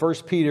in 1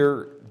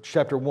 Peter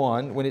chapter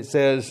 1 when it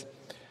says,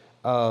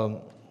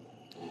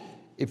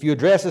 if you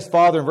address as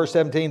Father in verse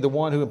 17, the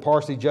one who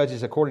impartially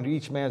judges according to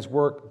each man's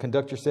work,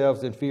 conduct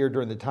yourselves in fear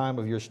during the time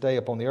of your stay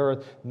upon the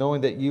earth,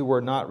 knowing that you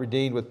were not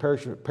redeemed with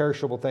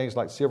perishable things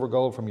like silver,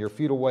 gold from your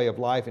futile way of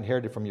life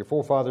inherited from your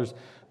forefathers,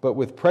 but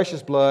with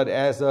precious blood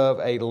as of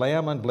a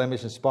lamb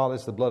unblemished and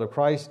spotless, the blood of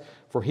Christ.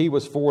 For he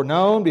was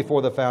foreknown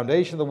before the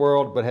foundation of the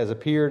world, but has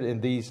appeared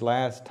in these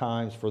last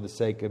times for the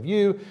sake of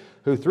you,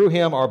 who through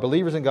him are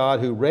believers in God,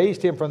 who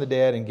raised him from the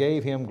dead and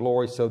gave him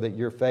glory, so that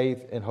your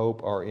faith and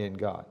hope are in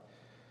God.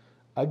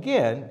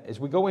 Again, as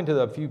we go into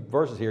a few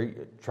verses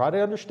here, try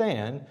to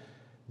understand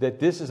that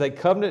this is a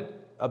covenant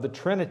of the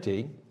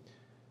Trinity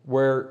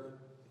where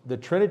the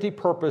Trinity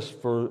purposed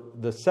for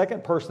the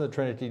second person of the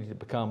Trinity to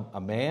become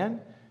a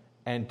man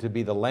and to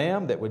be the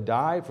lamb that would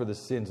die for the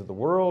sins of the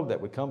world, that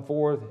would come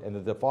forth, and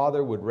that the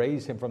Father would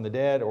raise him from the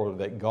dead, or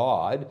that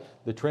God,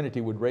 the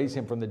Trinity, would raise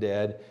him from the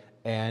dead,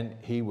 and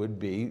he would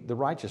be the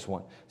righteous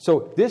one.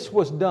 So this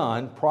was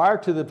done prior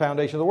to the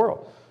foundation of the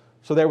world.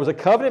 So there was a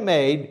covenant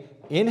made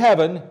in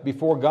heaven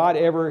before God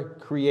ever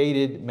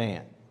created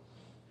man.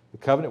 The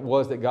covenant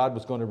was that God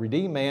was going to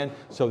redeem man,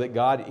 so that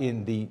God,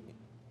 in the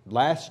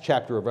last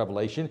chapter of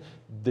Revelation,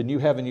 the new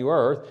heaven, new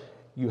earth,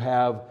 you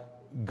have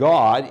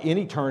God in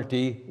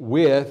eternity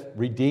with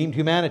redeemed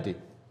humanity.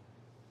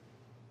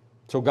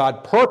 So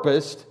God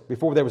purposed,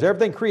 before there was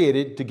everything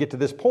created, to get to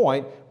this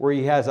point where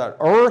he has an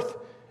earth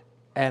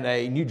and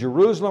a new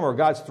Jerusalem, or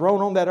God's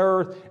throne on that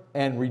earth,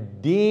 and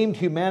redeemed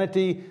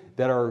humanity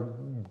that are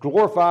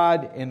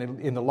glorified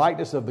in the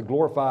likeness of the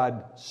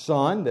glorified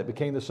Son that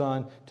became the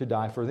Son to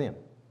die for them.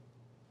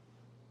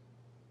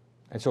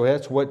 And so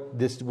that's what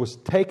this was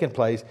taking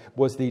place,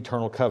 was the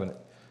eternal covenant.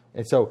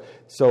 And so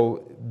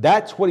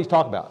that's what he's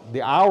talking about.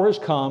 The hour has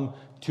come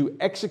to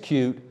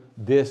execute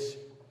this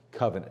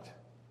covenant.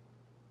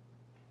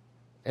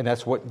 And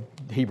that's what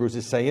Hebrews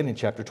is saying in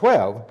chapter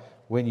 12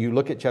 when you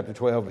look at chapter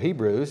 12 of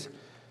Hebrews,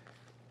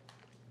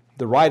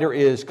 the writer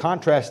is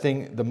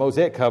contrasting the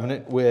Mosaic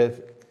covenant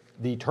with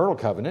the eternal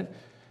covenant.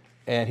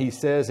 And he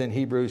says in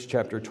Hebrews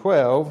chapter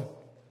 12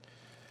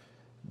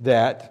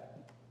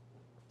 that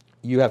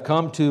you have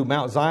come to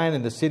Mount Zion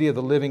and the city of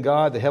the living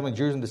God, the heavenly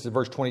Jerusalem. This is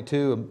verse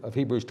 22 of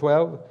Hebrews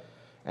 12.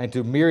 And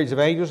to myriads of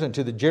angels, and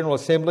to the general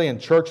assembly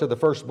and church of the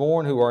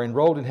firstborn who are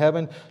enrolled in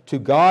heaven, to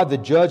God, the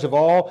judge of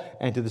all,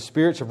 and to the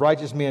spirits of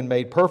righteous men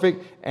made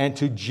perfect, and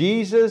to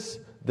Jesus,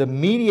 the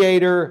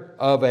mediator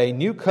of a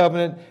new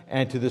covenant,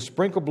 and to the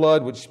sprinkled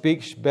blood which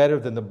speaks better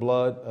than the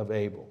blood of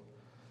Abel.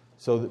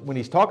 So when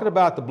he's talking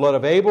about the blood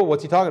of Abel,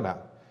 what's he talking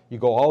about? You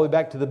go all the way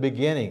back to the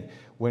beginning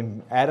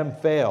when Adam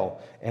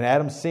fell and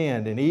Adam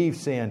sinned and Eve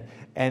sinned,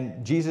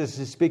 and Jesus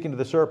is speaking to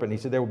the serpent. He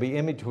said there will be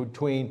enmity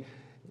between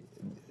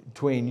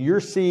your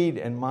seed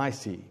and my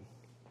seed.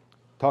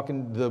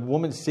 Talking the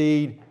woman's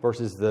seed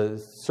versus the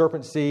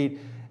serpent's seed.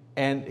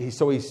 And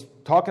so he's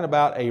talking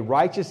about a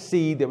righteous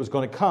seed that was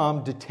going to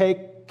come to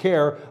take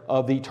care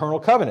of the eternal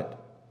covenant.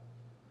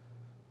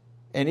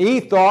 And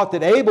Eve thought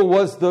that Abel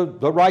was the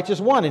righteous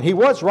one. And he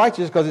was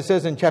righteous because it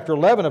says in chapter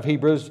 11 of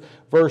Hebrews,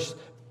 verse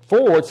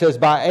 4, it says,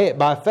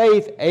 by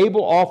faith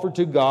Abel offered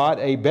to God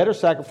a better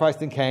sacrifice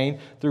than Cain,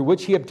 through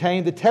which he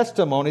obtained the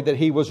testimony that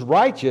he was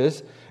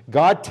righteous,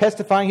 God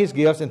testifying his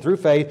gifts, and through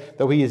faith,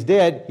 though he is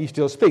dead, he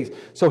still speaks.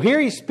 So here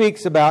he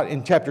speaks about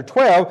in chapter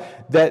 12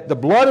 that the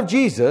blood of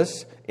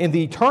Jesus in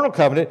the eternal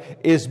covenant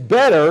is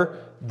better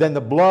than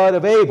the blood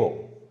of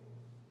Abel.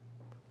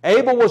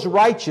 Abel was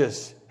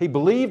righteous. He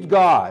believed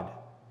God.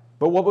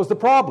 But what was the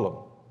problem?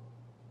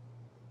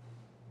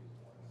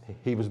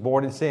 He was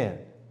born in sin.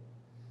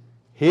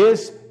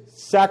 His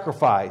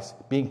sacrifice,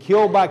 being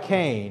killed by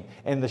Cain,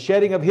 and the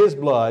shedding of his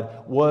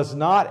blood was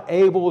not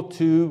able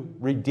to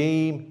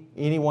redeem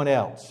anyone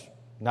else,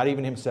 not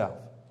even himself.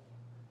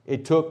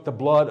 It took the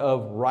blood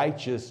of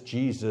righteous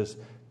Jesus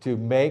to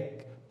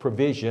make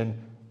provision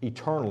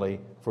eternally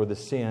for the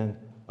sin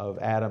of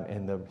Adam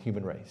and the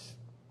human race.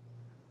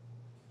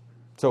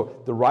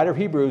 So the writer of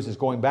Hebrews is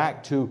going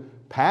back to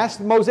past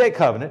the Mosaic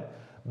covenant,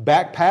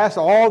 back past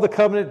all the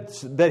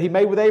covenants that he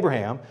made with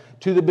Abraham,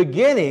 to the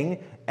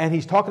beginning, and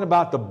he's talking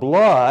about the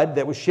blood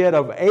that was shed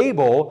of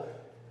Abel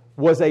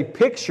was a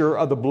picture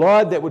of the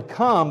blood that would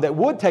come, that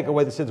would take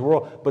away the sins of the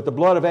world, but the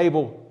blood of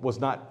Abel was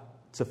not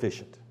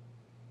sufficient.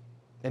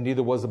 And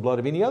neither was the blood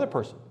of any other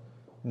person.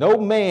 No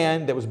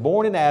man that was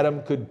born in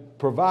Adam could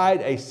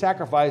provide a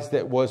sacrifice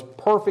that was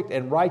perfect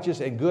and righteous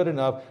and good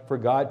enough for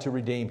God to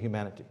redeem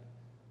humanity.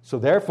 So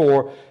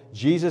therefore,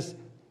 Jesus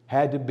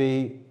had to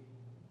be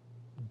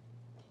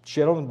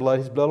shed on the blood,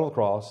 his blood on the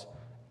cross,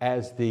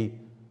 as the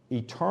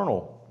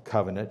eternal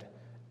covenant,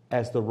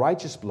 as the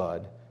righteous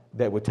blood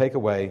that would take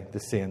away the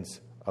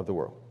sins of the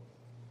world.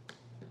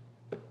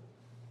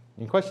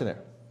 Any question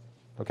there?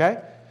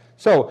 Okay?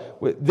 So,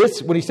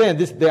 this, when he's saying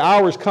this, the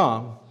hour has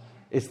come,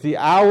 it's the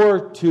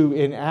hour to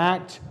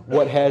enact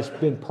what has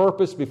been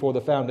purposed before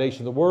the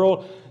foundation of the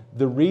world.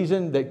 The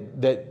reason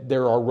that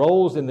there are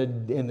roles in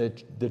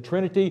the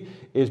Trinity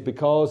is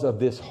because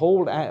of this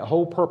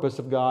whole purpose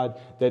of God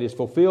that is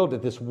fulfilled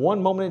at this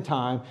one moment in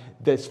time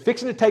that's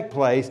fixing to take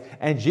place.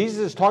 And Jesus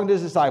is talking to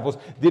his disciples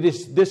that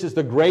this is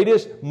the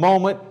greatest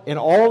moment in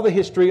all of the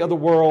history of the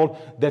world,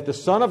 that the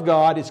Son of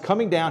God is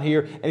coming down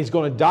here and he's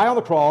going to die on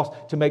the cross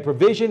to make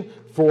provision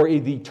for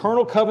the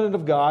eternal covenant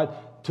of God,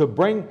 to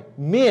bring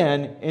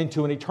men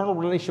into an eternal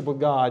relationship with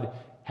God,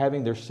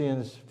 having their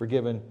sins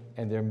forgiven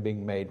and them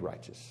being made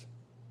righteous.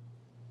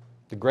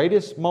 The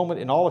greatest moment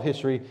in all of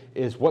history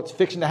is what's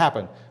fixing to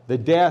happen. The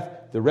death,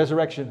 the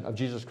resurrection of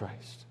Jesus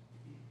Christ.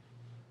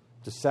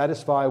 To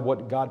satisfy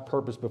what God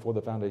purposed before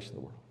the foundation of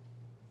the world.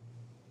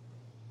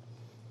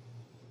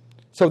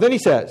 So then he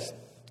says,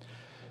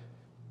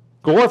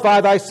 glorify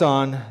thy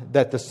Son,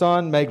 that the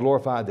Son may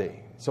glorify thee.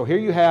 So here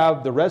you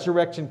have the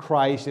resurrection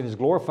Christ in his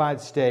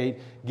glorified state,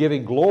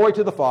 giving glory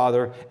to the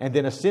Father, and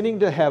then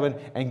ascending to heaven,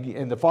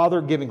 and the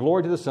Father giving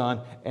glory to the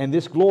Son. And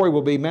this glory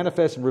will be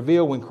manifest and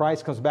revealed when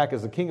Christ comes back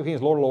as the King of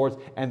Kings, Lord of Lords,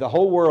 and the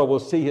whole world will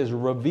see his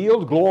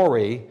revealed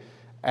glory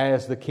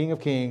as the King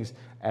of Kings,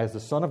 as the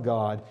Son of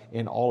God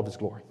in all of his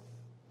glory.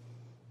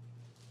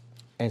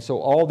 And so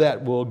all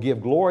that will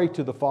give glory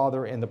to the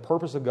Father and the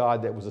purpose of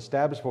God that was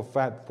established for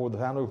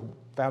the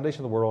foundation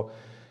of the world.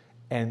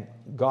 And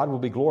God will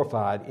be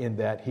glorified in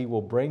that he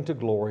will bring to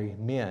glory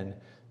men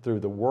through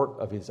the work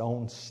of his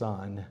own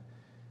Son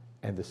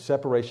and the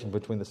separation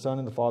between the Son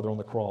and the Father on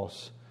the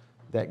cross,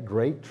 that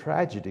great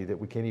tragedy that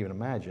we can't even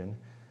imagine,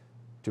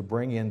 to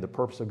bring in the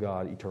purpose of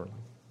God eternally.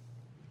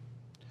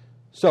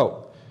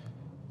 So,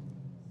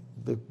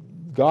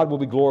 God will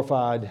be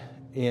glorified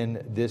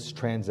in this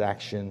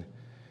transaction.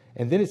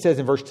 And then it says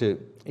in verse 2,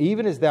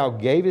 even as thou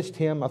gavest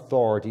him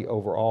authority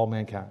over all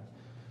mankind.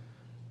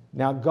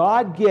 Now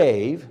God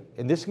gave,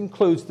 and this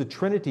includes the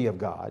Trinity of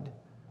God,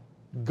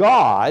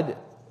 God,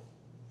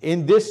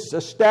 in this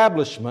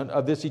establishment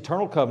of this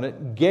eternal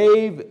covenant,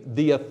 gave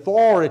the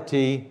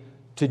authority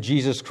to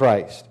Jesus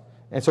Christ.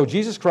 And so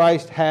Jesus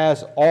Christ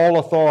has all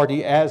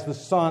authority as the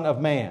Son of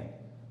Man.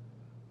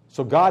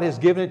 So God has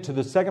given it to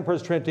the second person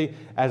of the Trinity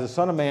as the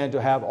Son of Man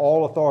to have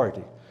all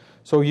authority.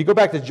 So you go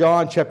back to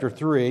John chapter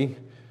 3,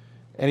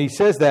 and he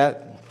says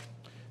that.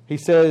 He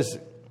says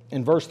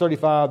in verse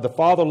 35, the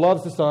Father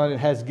loves the Son and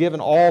has given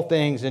all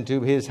things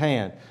into His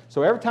hand.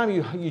 So every time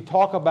you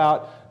talk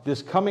about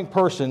this coming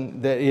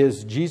person that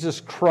is Jesus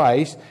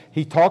Christ,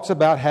 he talks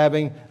about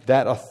having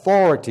that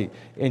authority.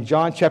 In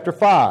John chapter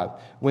 5,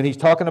 when he's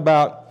talking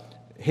about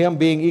Him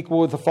being equal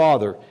with the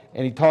Father,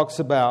 and he talks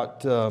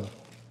about...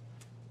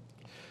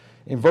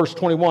 in verse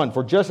 21,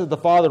 for just as the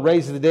Father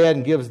raises the dead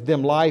and gives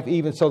them life,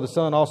 even so the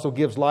Son also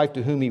gives life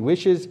to whom He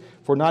wishes.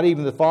 For not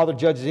even the Father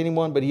judges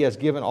anyone, but He has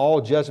given all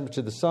judgment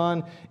to the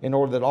Son, in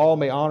order that all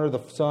may honor the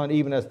Son,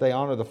 even as they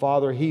honor the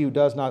Father. He who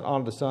does not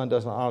honor the Son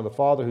does not honor the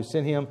Father who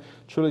sent Him.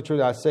 Truly,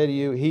 truly, I say to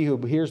you, he who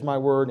hears my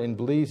word and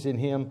believes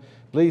Him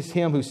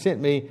who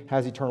sent me,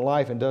 has eternal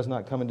life and does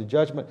not come into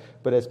judgment,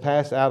 but has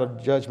passed out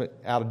of judgment,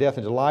 out of death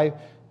into life.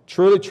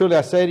 Truly, truly,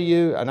 I say to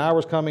you, an hour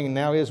is coming, and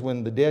now is,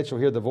 when the dead shall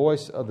hear the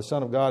voice of the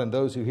Son of God, and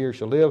those who hear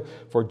shall live.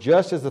 For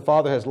just as the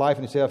Father has life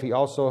in Himself,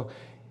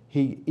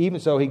 even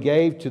so He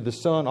gave to the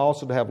Son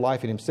also to have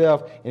life in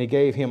Himself, and He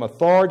gave Him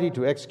authority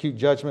to execute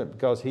judgment,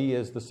 because He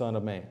is the Son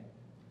of Man.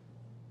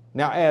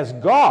 Now, as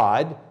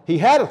God, He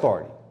had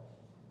authority.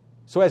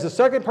 So as the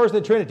second person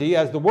of the Trinity,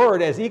 as the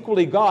Word, as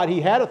equally God,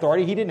 He had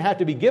authority. He didn't have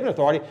to be given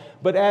authority,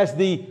 but as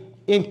the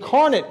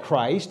incarnate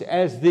Christ,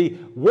 as the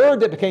Word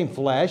that became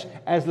flesh,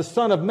 as the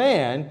Son of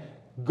Man,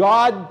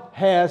 God,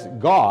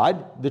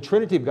 the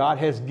Trinity of God,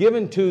 has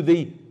given to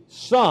the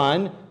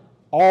Son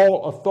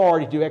all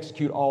authority to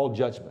execute all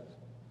judgment.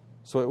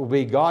 So it will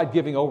be God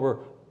giving over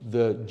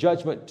the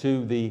judgment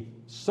to the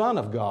Son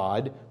of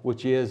God,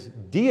 which is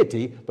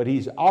deity, but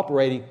He's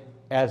operating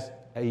as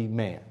a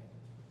man.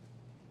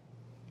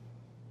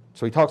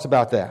 So he talks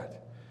about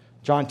that.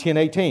 John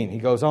 10:18, he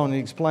goes on and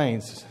he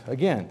explains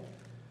again.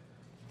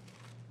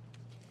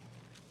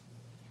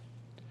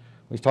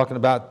 He's talking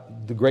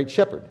about the great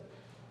shepherd.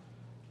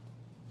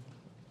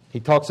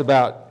 He talks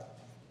about,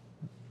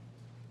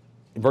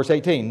 in verse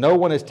 18, no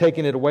one has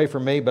taken it away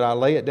from me, but I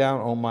lay it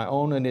down on my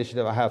own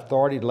initiative. I have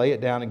authority to lay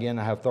it down again.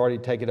 I have authority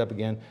to take it up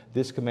again.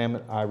 This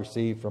commandment I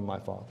received from my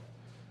Father.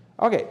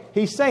 Okay,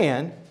 he's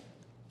saying,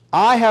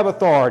 I have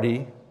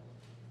authority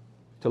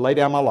to lay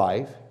down my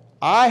life.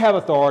 I have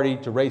authority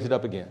to raise it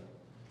up again.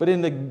 But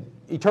in the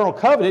eternal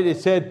covenant,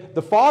 it said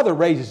the Father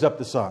raises up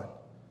the Son.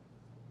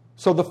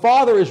 So the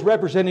Father is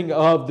representing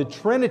of the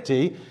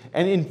Trinity,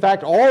 and in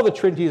fact, all the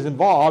Trinity is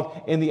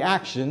involved in the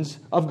actions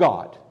of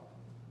God.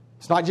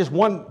 It's not just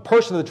one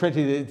person of the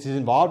Trinity that is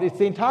involved, it's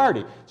the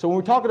entirety. So when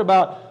we're talking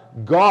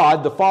about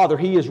God, the Father,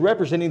 He is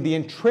representing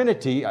the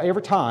Trinity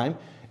every time,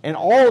 and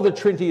all of the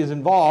Trinity is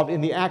involved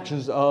in the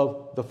actions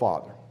of the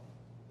Father.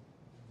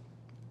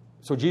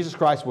 So Jesus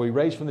Christ will be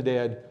raised from the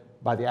dead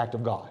by the act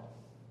of God,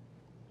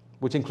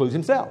 which includes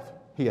Himself.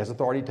 He has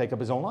authority to take up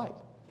His own life.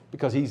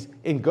 Because He's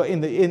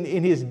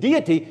in His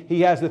deity,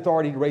 He has the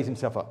authority to raise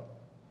Himself up.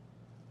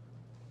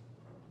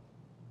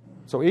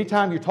 So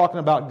anytime you're talking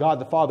about God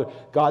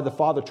the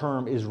Father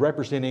term is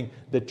representing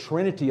the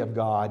Trinity of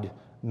God,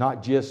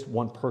 not just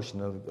one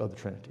person of the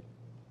Trinity.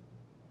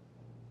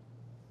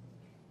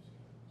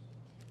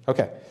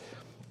 Okay.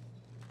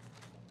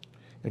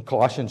 In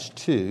Colossians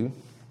 2,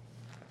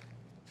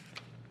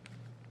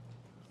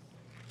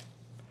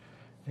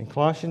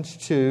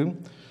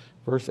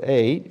 verse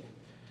 8,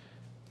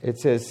 it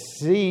says,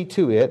 see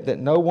to it that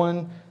no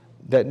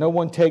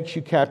one takes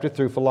you captive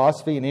through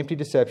philosophy and empty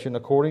deception,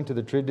 according to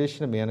the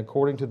tradition of men,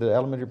 according to the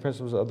elementary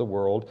principles of the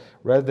world,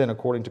 rather than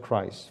according to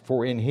Christ.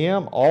 For in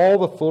Him all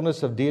the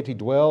fullness of deity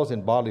dwells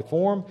in bodily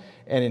form,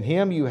 and in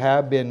Him you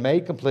have been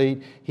made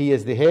complete. He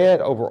is the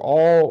head over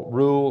all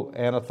rule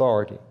and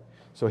authority.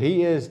 So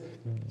He has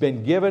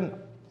been given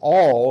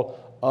all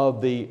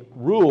of the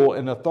rule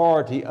and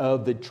authority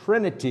of the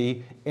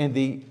Trinity in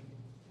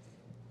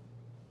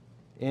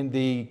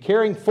the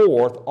carrying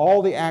forth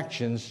all the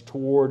actions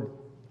toward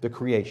the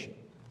creation.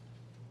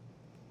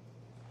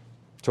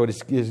 So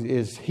it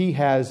is He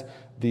has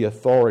the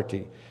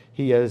authority.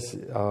 He has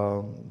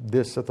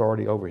this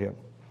authority over Him.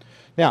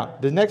 Now,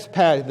 the next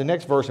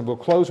verse, and we'll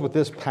close with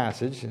this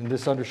passage and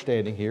this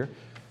understanding here.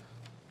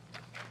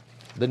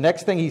 The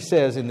next thing he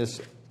says in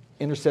this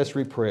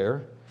intercessory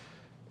prayer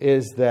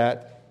is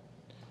that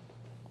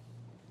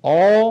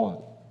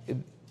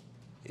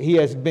He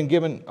has been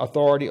given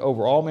authority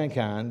over all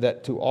mankind,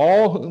 that to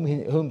all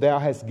whom Thou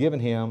hast given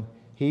Him,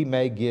 He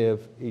may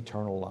give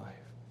eternal life.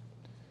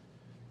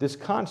 This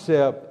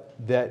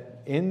concept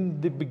that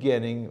in the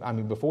beginning,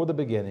 before the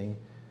beginning,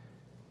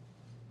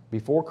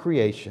 before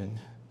creation,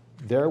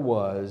 there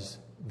was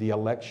the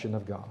election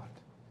of God.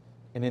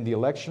 And in the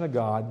election of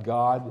God,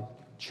 God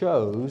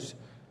chose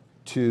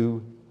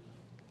to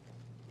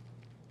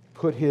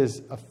put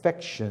His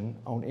affection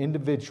on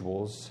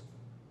individuals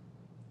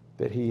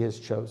that He has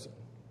chosen.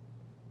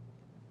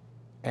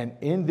 And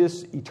in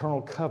this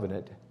eternal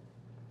covenant,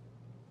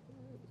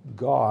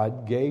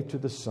 God gave to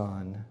the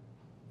Son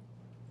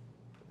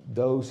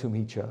those whom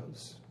He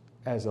chose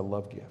as a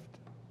love gift.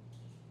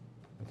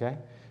 Okay?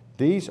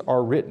 These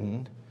are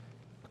written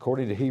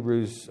according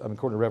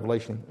to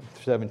Revelation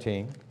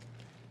 17,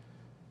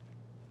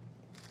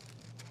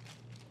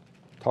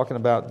 talking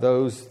about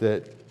those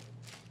that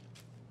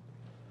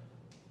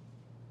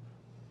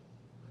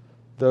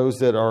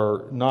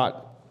are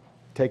not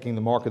taking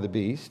the mark of the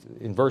beast.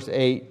 In verse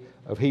 8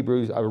 of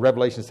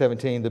Revelation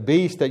 17, the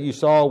beast that you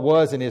saw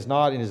was and is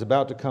not and is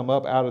about to come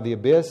up out of the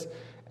abyss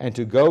and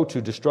to go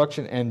to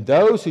destruction. And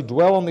those who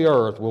dwell on the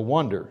earth will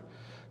wonder,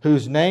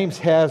 whose names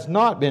has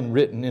not been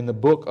written in the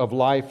book of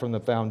life from the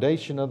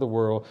foundation of the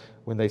world,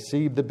 when they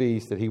see the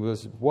beast that he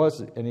was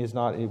and is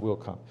not, and he will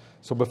come.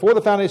 So before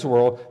the foundation of the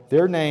world,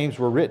 their names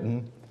were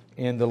written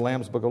in the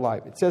Lamb's book of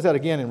life. It says that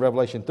again in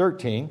Revelation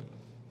 13.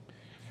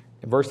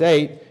 In verse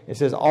 8, it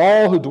says,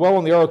 all who dwell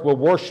on the earth will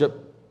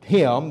worship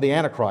him, the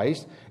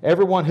Antichrist,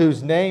 everyone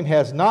whose name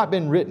has not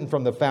been written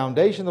from the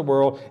foundation of the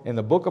world in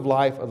the book of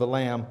life of the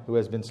Lamb who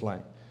has been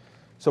slain.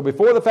 So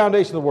before the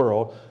foundation of the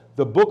world,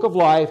 the book of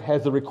life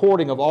has the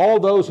recording of all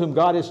those whom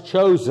God has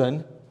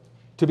chosen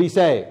to be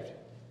saved.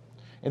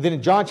 And then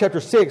in John chapter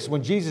 6,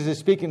 when Jesus is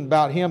speaking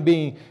about him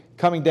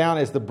coming down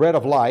as the bread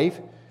of life,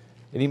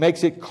 and he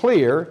makes it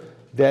clear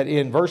that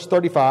in verse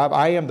 35,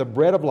 I am the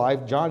bread of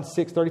life, John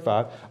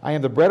 6:35, I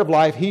am the bread of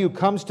life. He who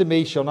comes to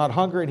me shall not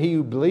hunger, and he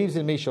who believes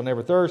in me shall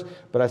never thirst.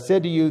 But I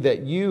said to you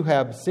that you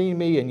have seen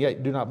me and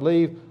yet do not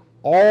believe.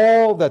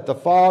 All that the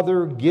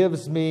Father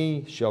gives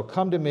me shall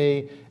come to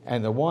me,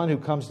 and the one who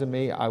comes to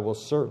me I will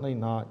certainly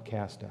not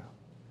cast out.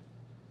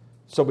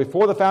 So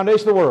before the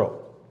foundation of the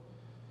world,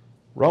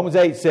 Romans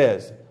 8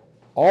 says,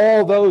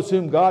 all those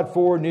whom God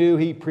foreknew,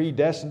 he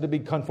predestined to be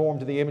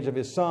conformed to the image of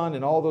his Son,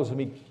 and all those whom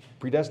he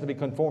predestined to be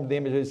conformed to the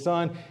image of his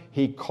Son,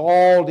 he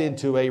called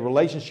into a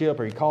relationship,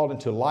 or he called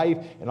into life,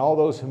 and all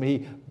those whom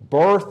he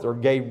birthed or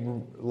gave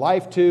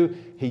life to,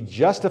 he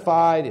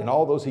justified, and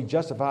all those he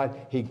justified,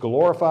 he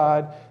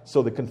glorified.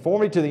 So the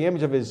conformity to the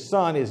image of his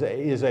Son is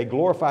a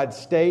glorified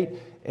state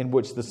in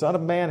which the Son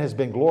of Man has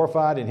been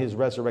glorified in his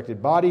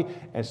resurrected body,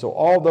 and so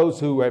all those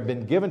who have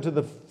been given to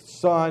the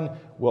Son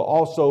will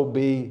also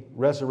be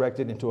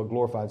resurrected into a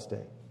glorified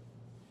state.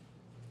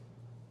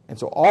 And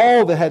so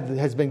all that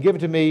has been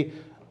given to me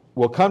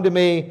will come to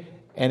me,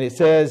 and it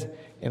says,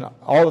 and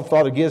all the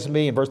Father gives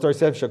me, in verse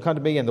 37, shall come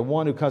to me, and the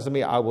one who comes to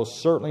me I will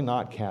certainly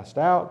not cast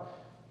out.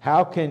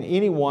 How can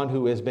anyone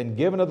who has been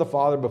given of the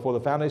Father before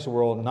the foundation of the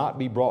world not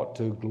be brought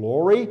to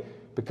glory?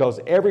 Because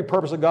every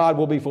purpose of God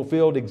will be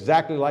fulfilled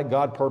exactly like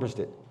God purposed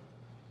it.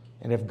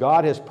 And if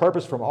God has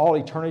purposed from all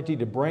eternity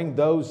to bring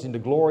those into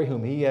glory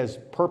whom he has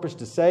purposed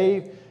to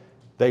save,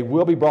 they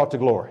will be brought to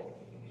glory.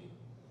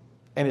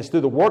 And it's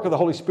through the work of the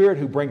Holy Spirit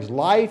who brings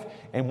life.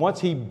 And once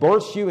he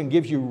births you and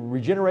gives you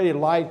regenerated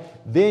life,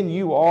 then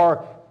you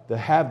are to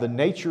have the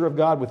nature of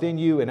God within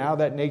you. And out of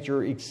that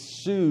nature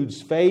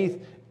exudes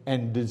faith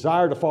and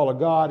desire to follow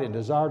God and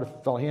desire to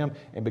follow him.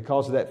 And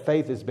because of that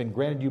faith has been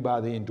granted you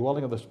by the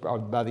indwelling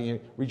by the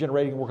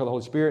regenerating work of the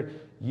Holy Spirit,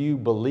 you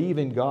believe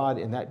in God,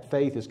 and that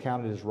faith is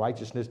counted as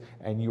righteousness,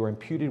 and you are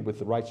imputed with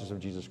the righteousness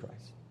of Jesus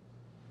Christ.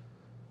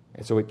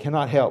 And so it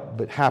cannot help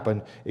but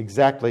happen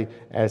exactly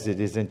as it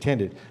is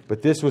intended.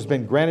 But this has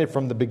been granted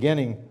from the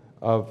beginning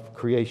of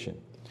creation.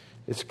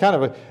 It's kind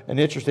of an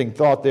interesting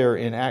thought there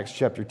in Acts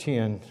chapter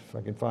 10, if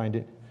I can find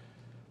it.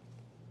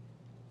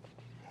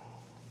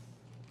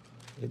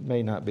 It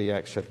may not be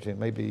Acts chapter 10. It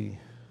may be...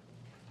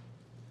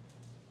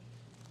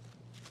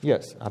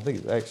 Yes, I think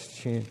it's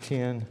Acts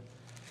 10.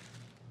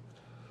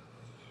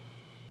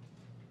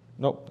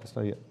 Nope, that's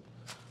not it.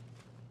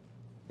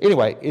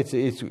 Anyway,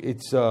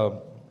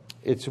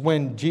 it's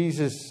when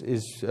Jesus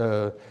is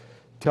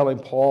telling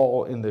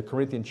Paul in the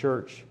Corinthian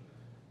church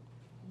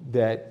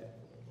that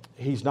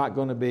he's not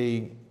going to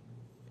be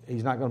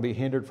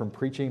hindered from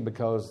preaching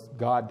because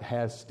God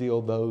has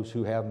still those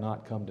who have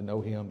not come to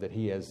know him that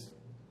he has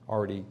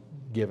already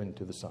given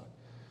to the Son.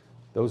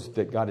 Those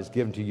that God has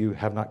given to you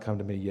have not come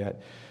to me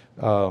yet.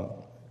 I'm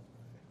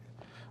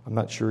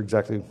not sure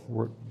exactly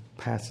what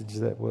passage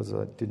that was.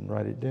 I didn't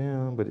write it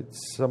down, but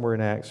it's somewhere in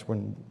Acts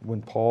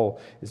when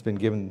Paul has been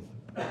given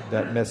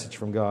that message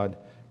from God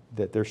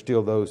that there's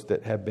still those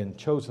that have been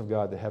chosen of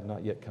God that have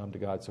not yet come to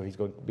God. So he's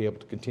going to be able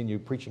to continue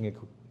preaching in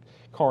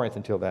Corinth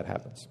until that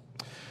happens.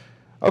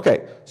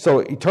 Okay, so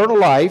eternal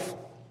life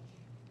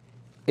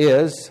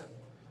is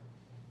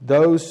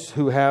those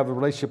who have a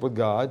relationship with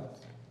God.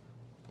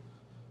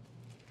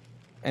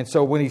 And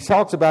so when he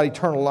talks about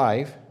eternal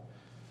life,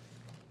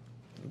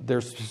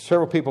 there's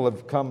several people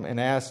have come and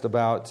asked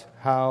about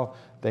how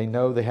they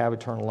know they have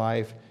eternal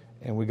life.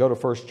 And we go to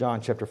 1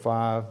 John chapter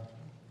 5.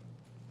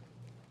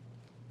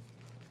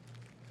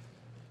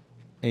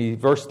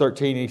 Verse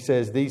 13, he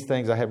says, these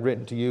things I have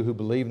written to you who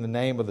believe in the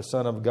name of the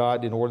Son of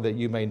God, in order that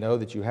you may know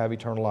that you have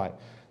eternal life.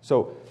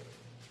 So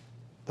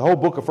the whole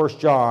book of 1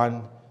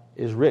 John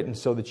is written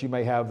so that you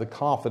may have the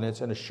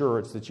confidence and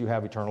assurance that you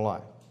have eternal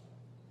life.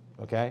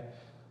 Okay?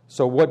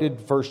 So what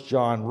did 1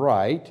 John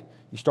write?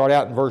 You start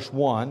out in verse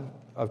 1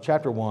 of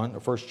chapter 1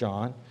 of 1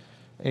 John.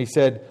 And he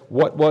said,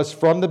 what was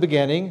from the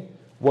beginning,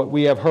 what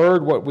we have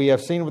heard, what we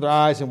have seen with our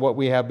eyes, and what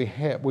we have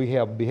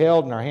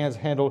beheld and our hands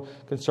handled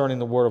concerning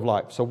the word of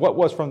life. So what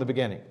was from the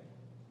beginning?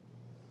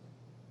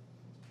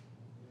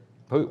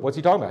 What's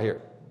he talking about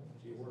here?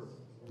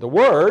 The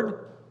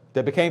Word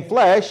that became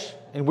flesh,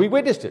 and we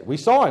witnessed it. We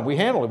saw Him. We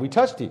handled it. We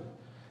touched Him.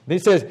 And he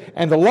says,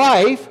 and the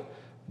life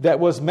that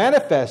was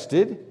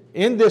manifested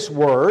in this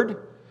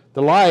Word,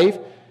 the life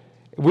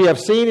we have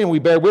seen and we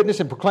bear witness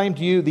and proclaim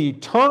to you the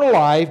eternal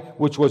life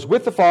which was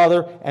with the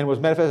Father and was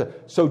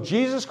manifested. So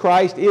Jesus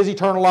Christ is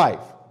eternal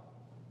life.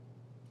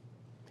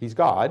 He's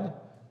God.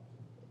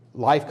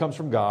 Life comes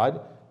from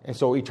God. And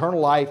so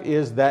eternal life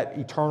is that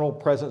eternal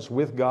presence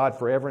with God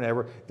forever and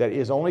ever that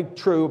is only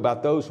true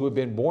about those who have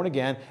been born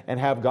again and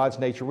have God's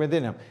nature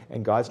within them.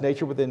 And God's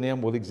nature within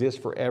them will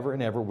exist forever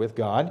and ever with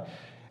God.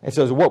 And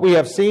so what we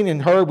have seen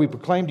and heard, we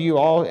proclaim to you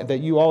all,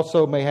 that you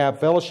also may have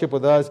fellowship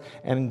with us.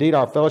 And indeed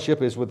our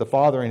fellowship is with the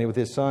Father and with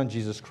His Son,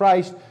 Jesus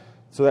Christ.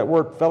 So that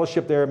word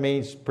fellowship there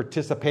means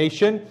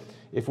participation.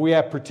 If we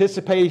have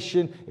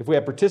participation, if we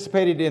have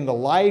participated in the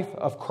life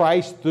of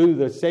Christ through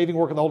the saving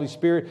work of the Holy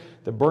Spirit,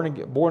 the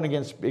born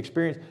again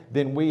experience,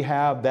 then we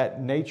have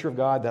that nature of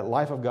God, that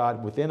life of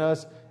God within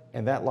us,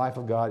 and that life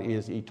of God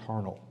is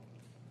eternal.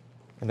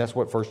 And that's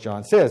what 1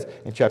 John says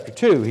in chapter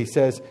 2. He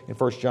says in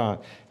 1 John,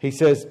 he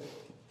says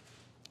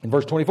in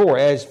verse 24,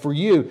 as for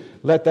you,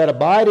 let that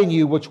abide in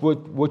you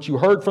which you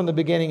heard from the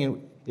beginning.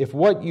 And if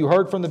what you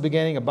heard from the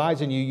beginning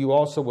abides in you, you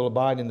also will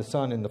abide in the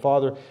Son and the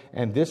Father.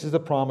 And this is the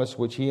promise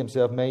which He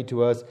Himself made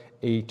to us,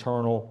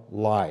 eternal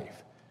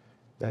life.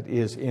 That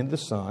is in the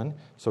Son.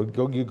 So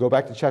you go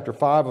back to chapter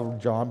 5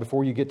 of John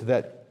before you get to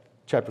that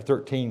chapter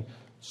 13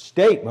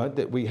 statement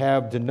that we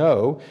have to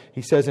know.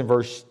 He says in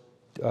verse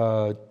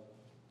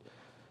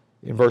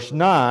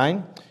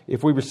 9,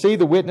 if we receive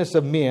the witness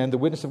of men, the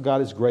witness of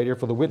God is greater,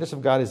 for the witness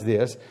of God is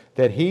this,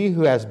 that He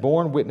who has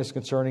borne witness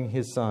concerning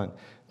His Son.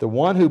 The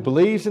one who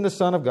believes in the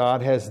Son of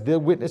God has the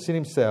witness in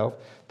himself.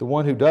 The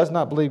one who does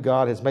not believe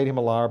God has made him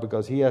a liar,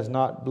 because he has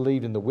not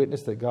believed in the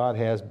witness that God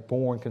has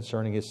borne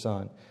concerning His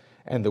Son.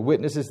 And the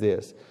witness is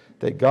this,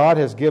 that God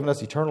has given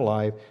us eternal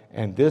life,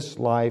 and this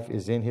life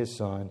is in His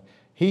Son.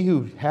 He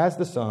who has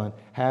the Son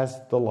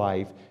has the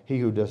life. He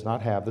who does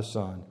not have the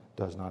Son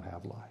does not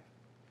have life.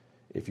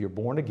 If you're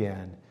born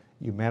again,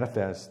 you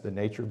manifest the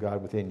nature of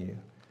God within you.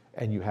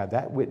 And you have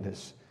that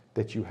witness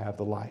that you have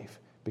the life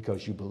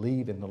because you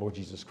believe in the Lord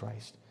Jesus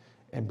Christ.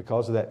 And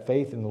because of that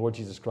faith in the Lord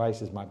Jesus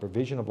Christ is my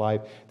provision of life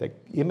that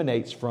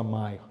emanates from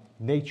my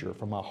nature,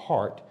 from my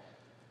heart,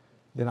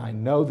 then I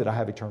know that I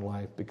have eternal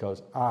life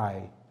because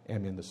I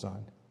am in the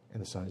Son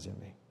and the Son is in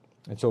me.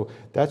 And so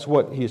that's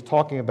what he is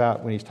talking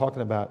about when he's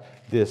talking about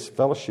this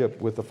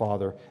fellowship with the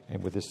Father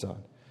and with His Son.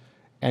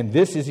 And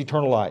this is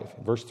eternal life,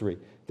 verse 3,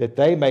 that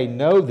they may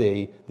know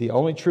Thee, the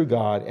only true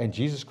God, and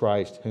Jesus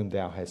Christ, whom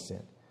Thou hast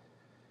sent.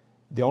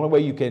 The only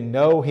way you can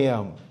know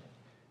Him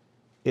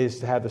is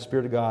to have the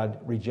Spirit of God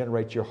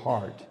regenerate your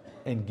heart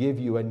and give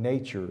you a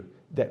nature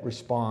that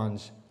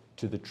responds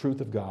to the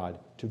truth of God,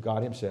 to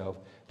God Himself,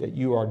 that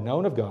you are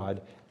known of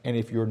God, and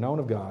if you're known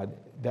of God,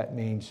 that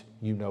means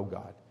you know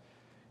God.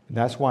 And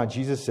that's why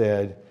Jesus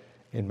said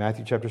in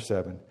Matthew chapter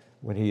 7,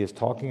 when He is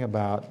talking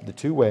about the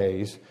two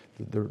ways,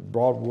 the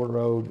broad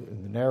road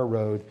and the narrow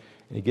road,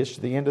 and He gets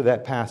to the end of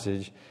that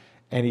passage,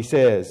 and He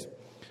says,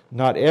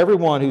 not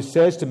everyone who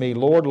says to me,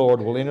 Lord,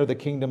 Lord, will enter the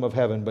kingdom of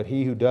heaven, but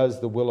he who does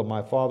the will of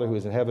my Father who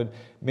is in heaven.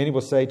 Many will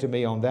say to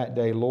me on that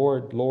day,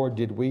 Lord, Lord,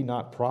 did we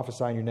not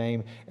prophesy in your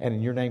name, and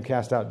in your name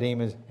cast out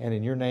demons, and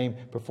in your name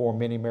perform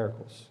many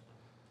miracles?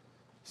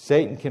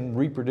 Satan can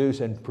reproduce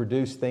and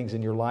produce things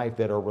in your life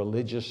that are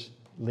religious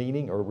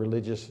leaning or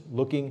religious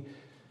looking.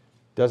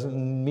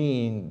 Doesn't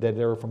mean that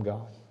they're from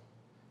God.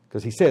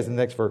 Because he says in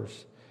the next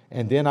verse,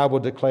 and then I will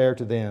declare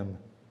to them,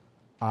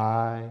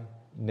 I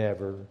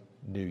never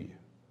knew you.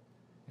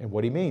 And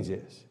what he means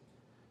is,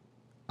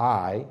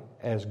 I,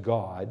 as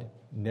God,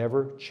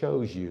 never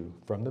chose you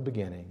from the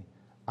beginning.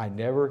 I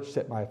never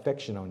set my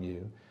affection on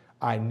you.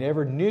 I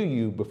never knew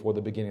you before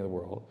the beginning of the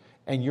world.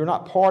 And you're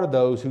not part of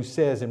those who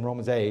says in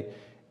Romans 8,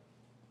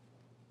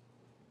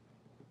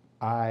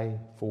 I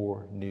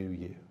foreknew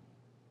you.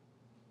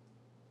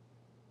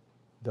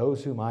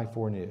 Those whom I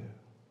foreknew.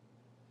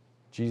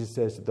 Jesus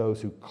says to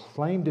those who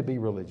claim to be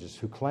religious,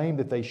 who claim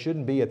that they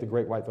shouldn't be at the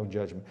great white throne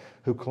judgment,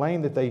 who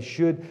claim that they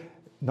should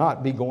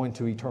not be going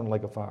to eternal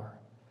lake of fire.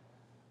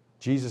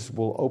 Jesus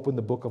will open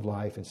the book of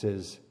life and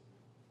says,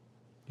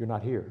 you're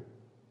not here.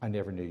 I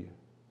never knew you.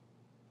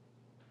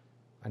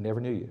 I never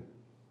knew you.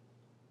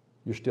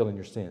 You're still in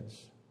your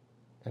sins.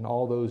 And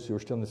all those who are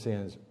still in the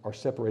sins are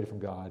separated from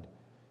God.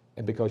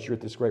 And because you're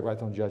at this great white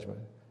throne judgment,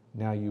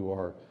 now you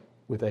are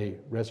with a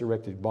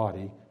resurrected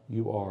body,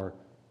 you are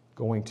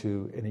going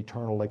to an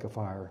eternal lake of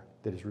fire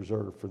that is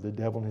reserved for the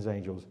devil and his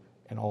angels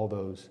and all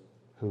those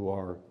who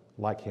are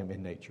like him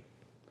in nature.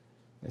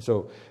 And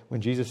so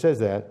when Jesus says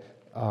that,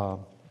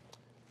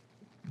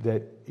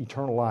 that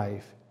eternal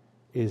life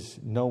is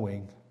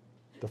knowing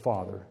the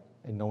Father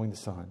and knowing the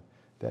Son,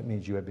 that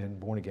means you have been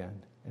born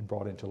again and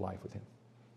brought into life with Him.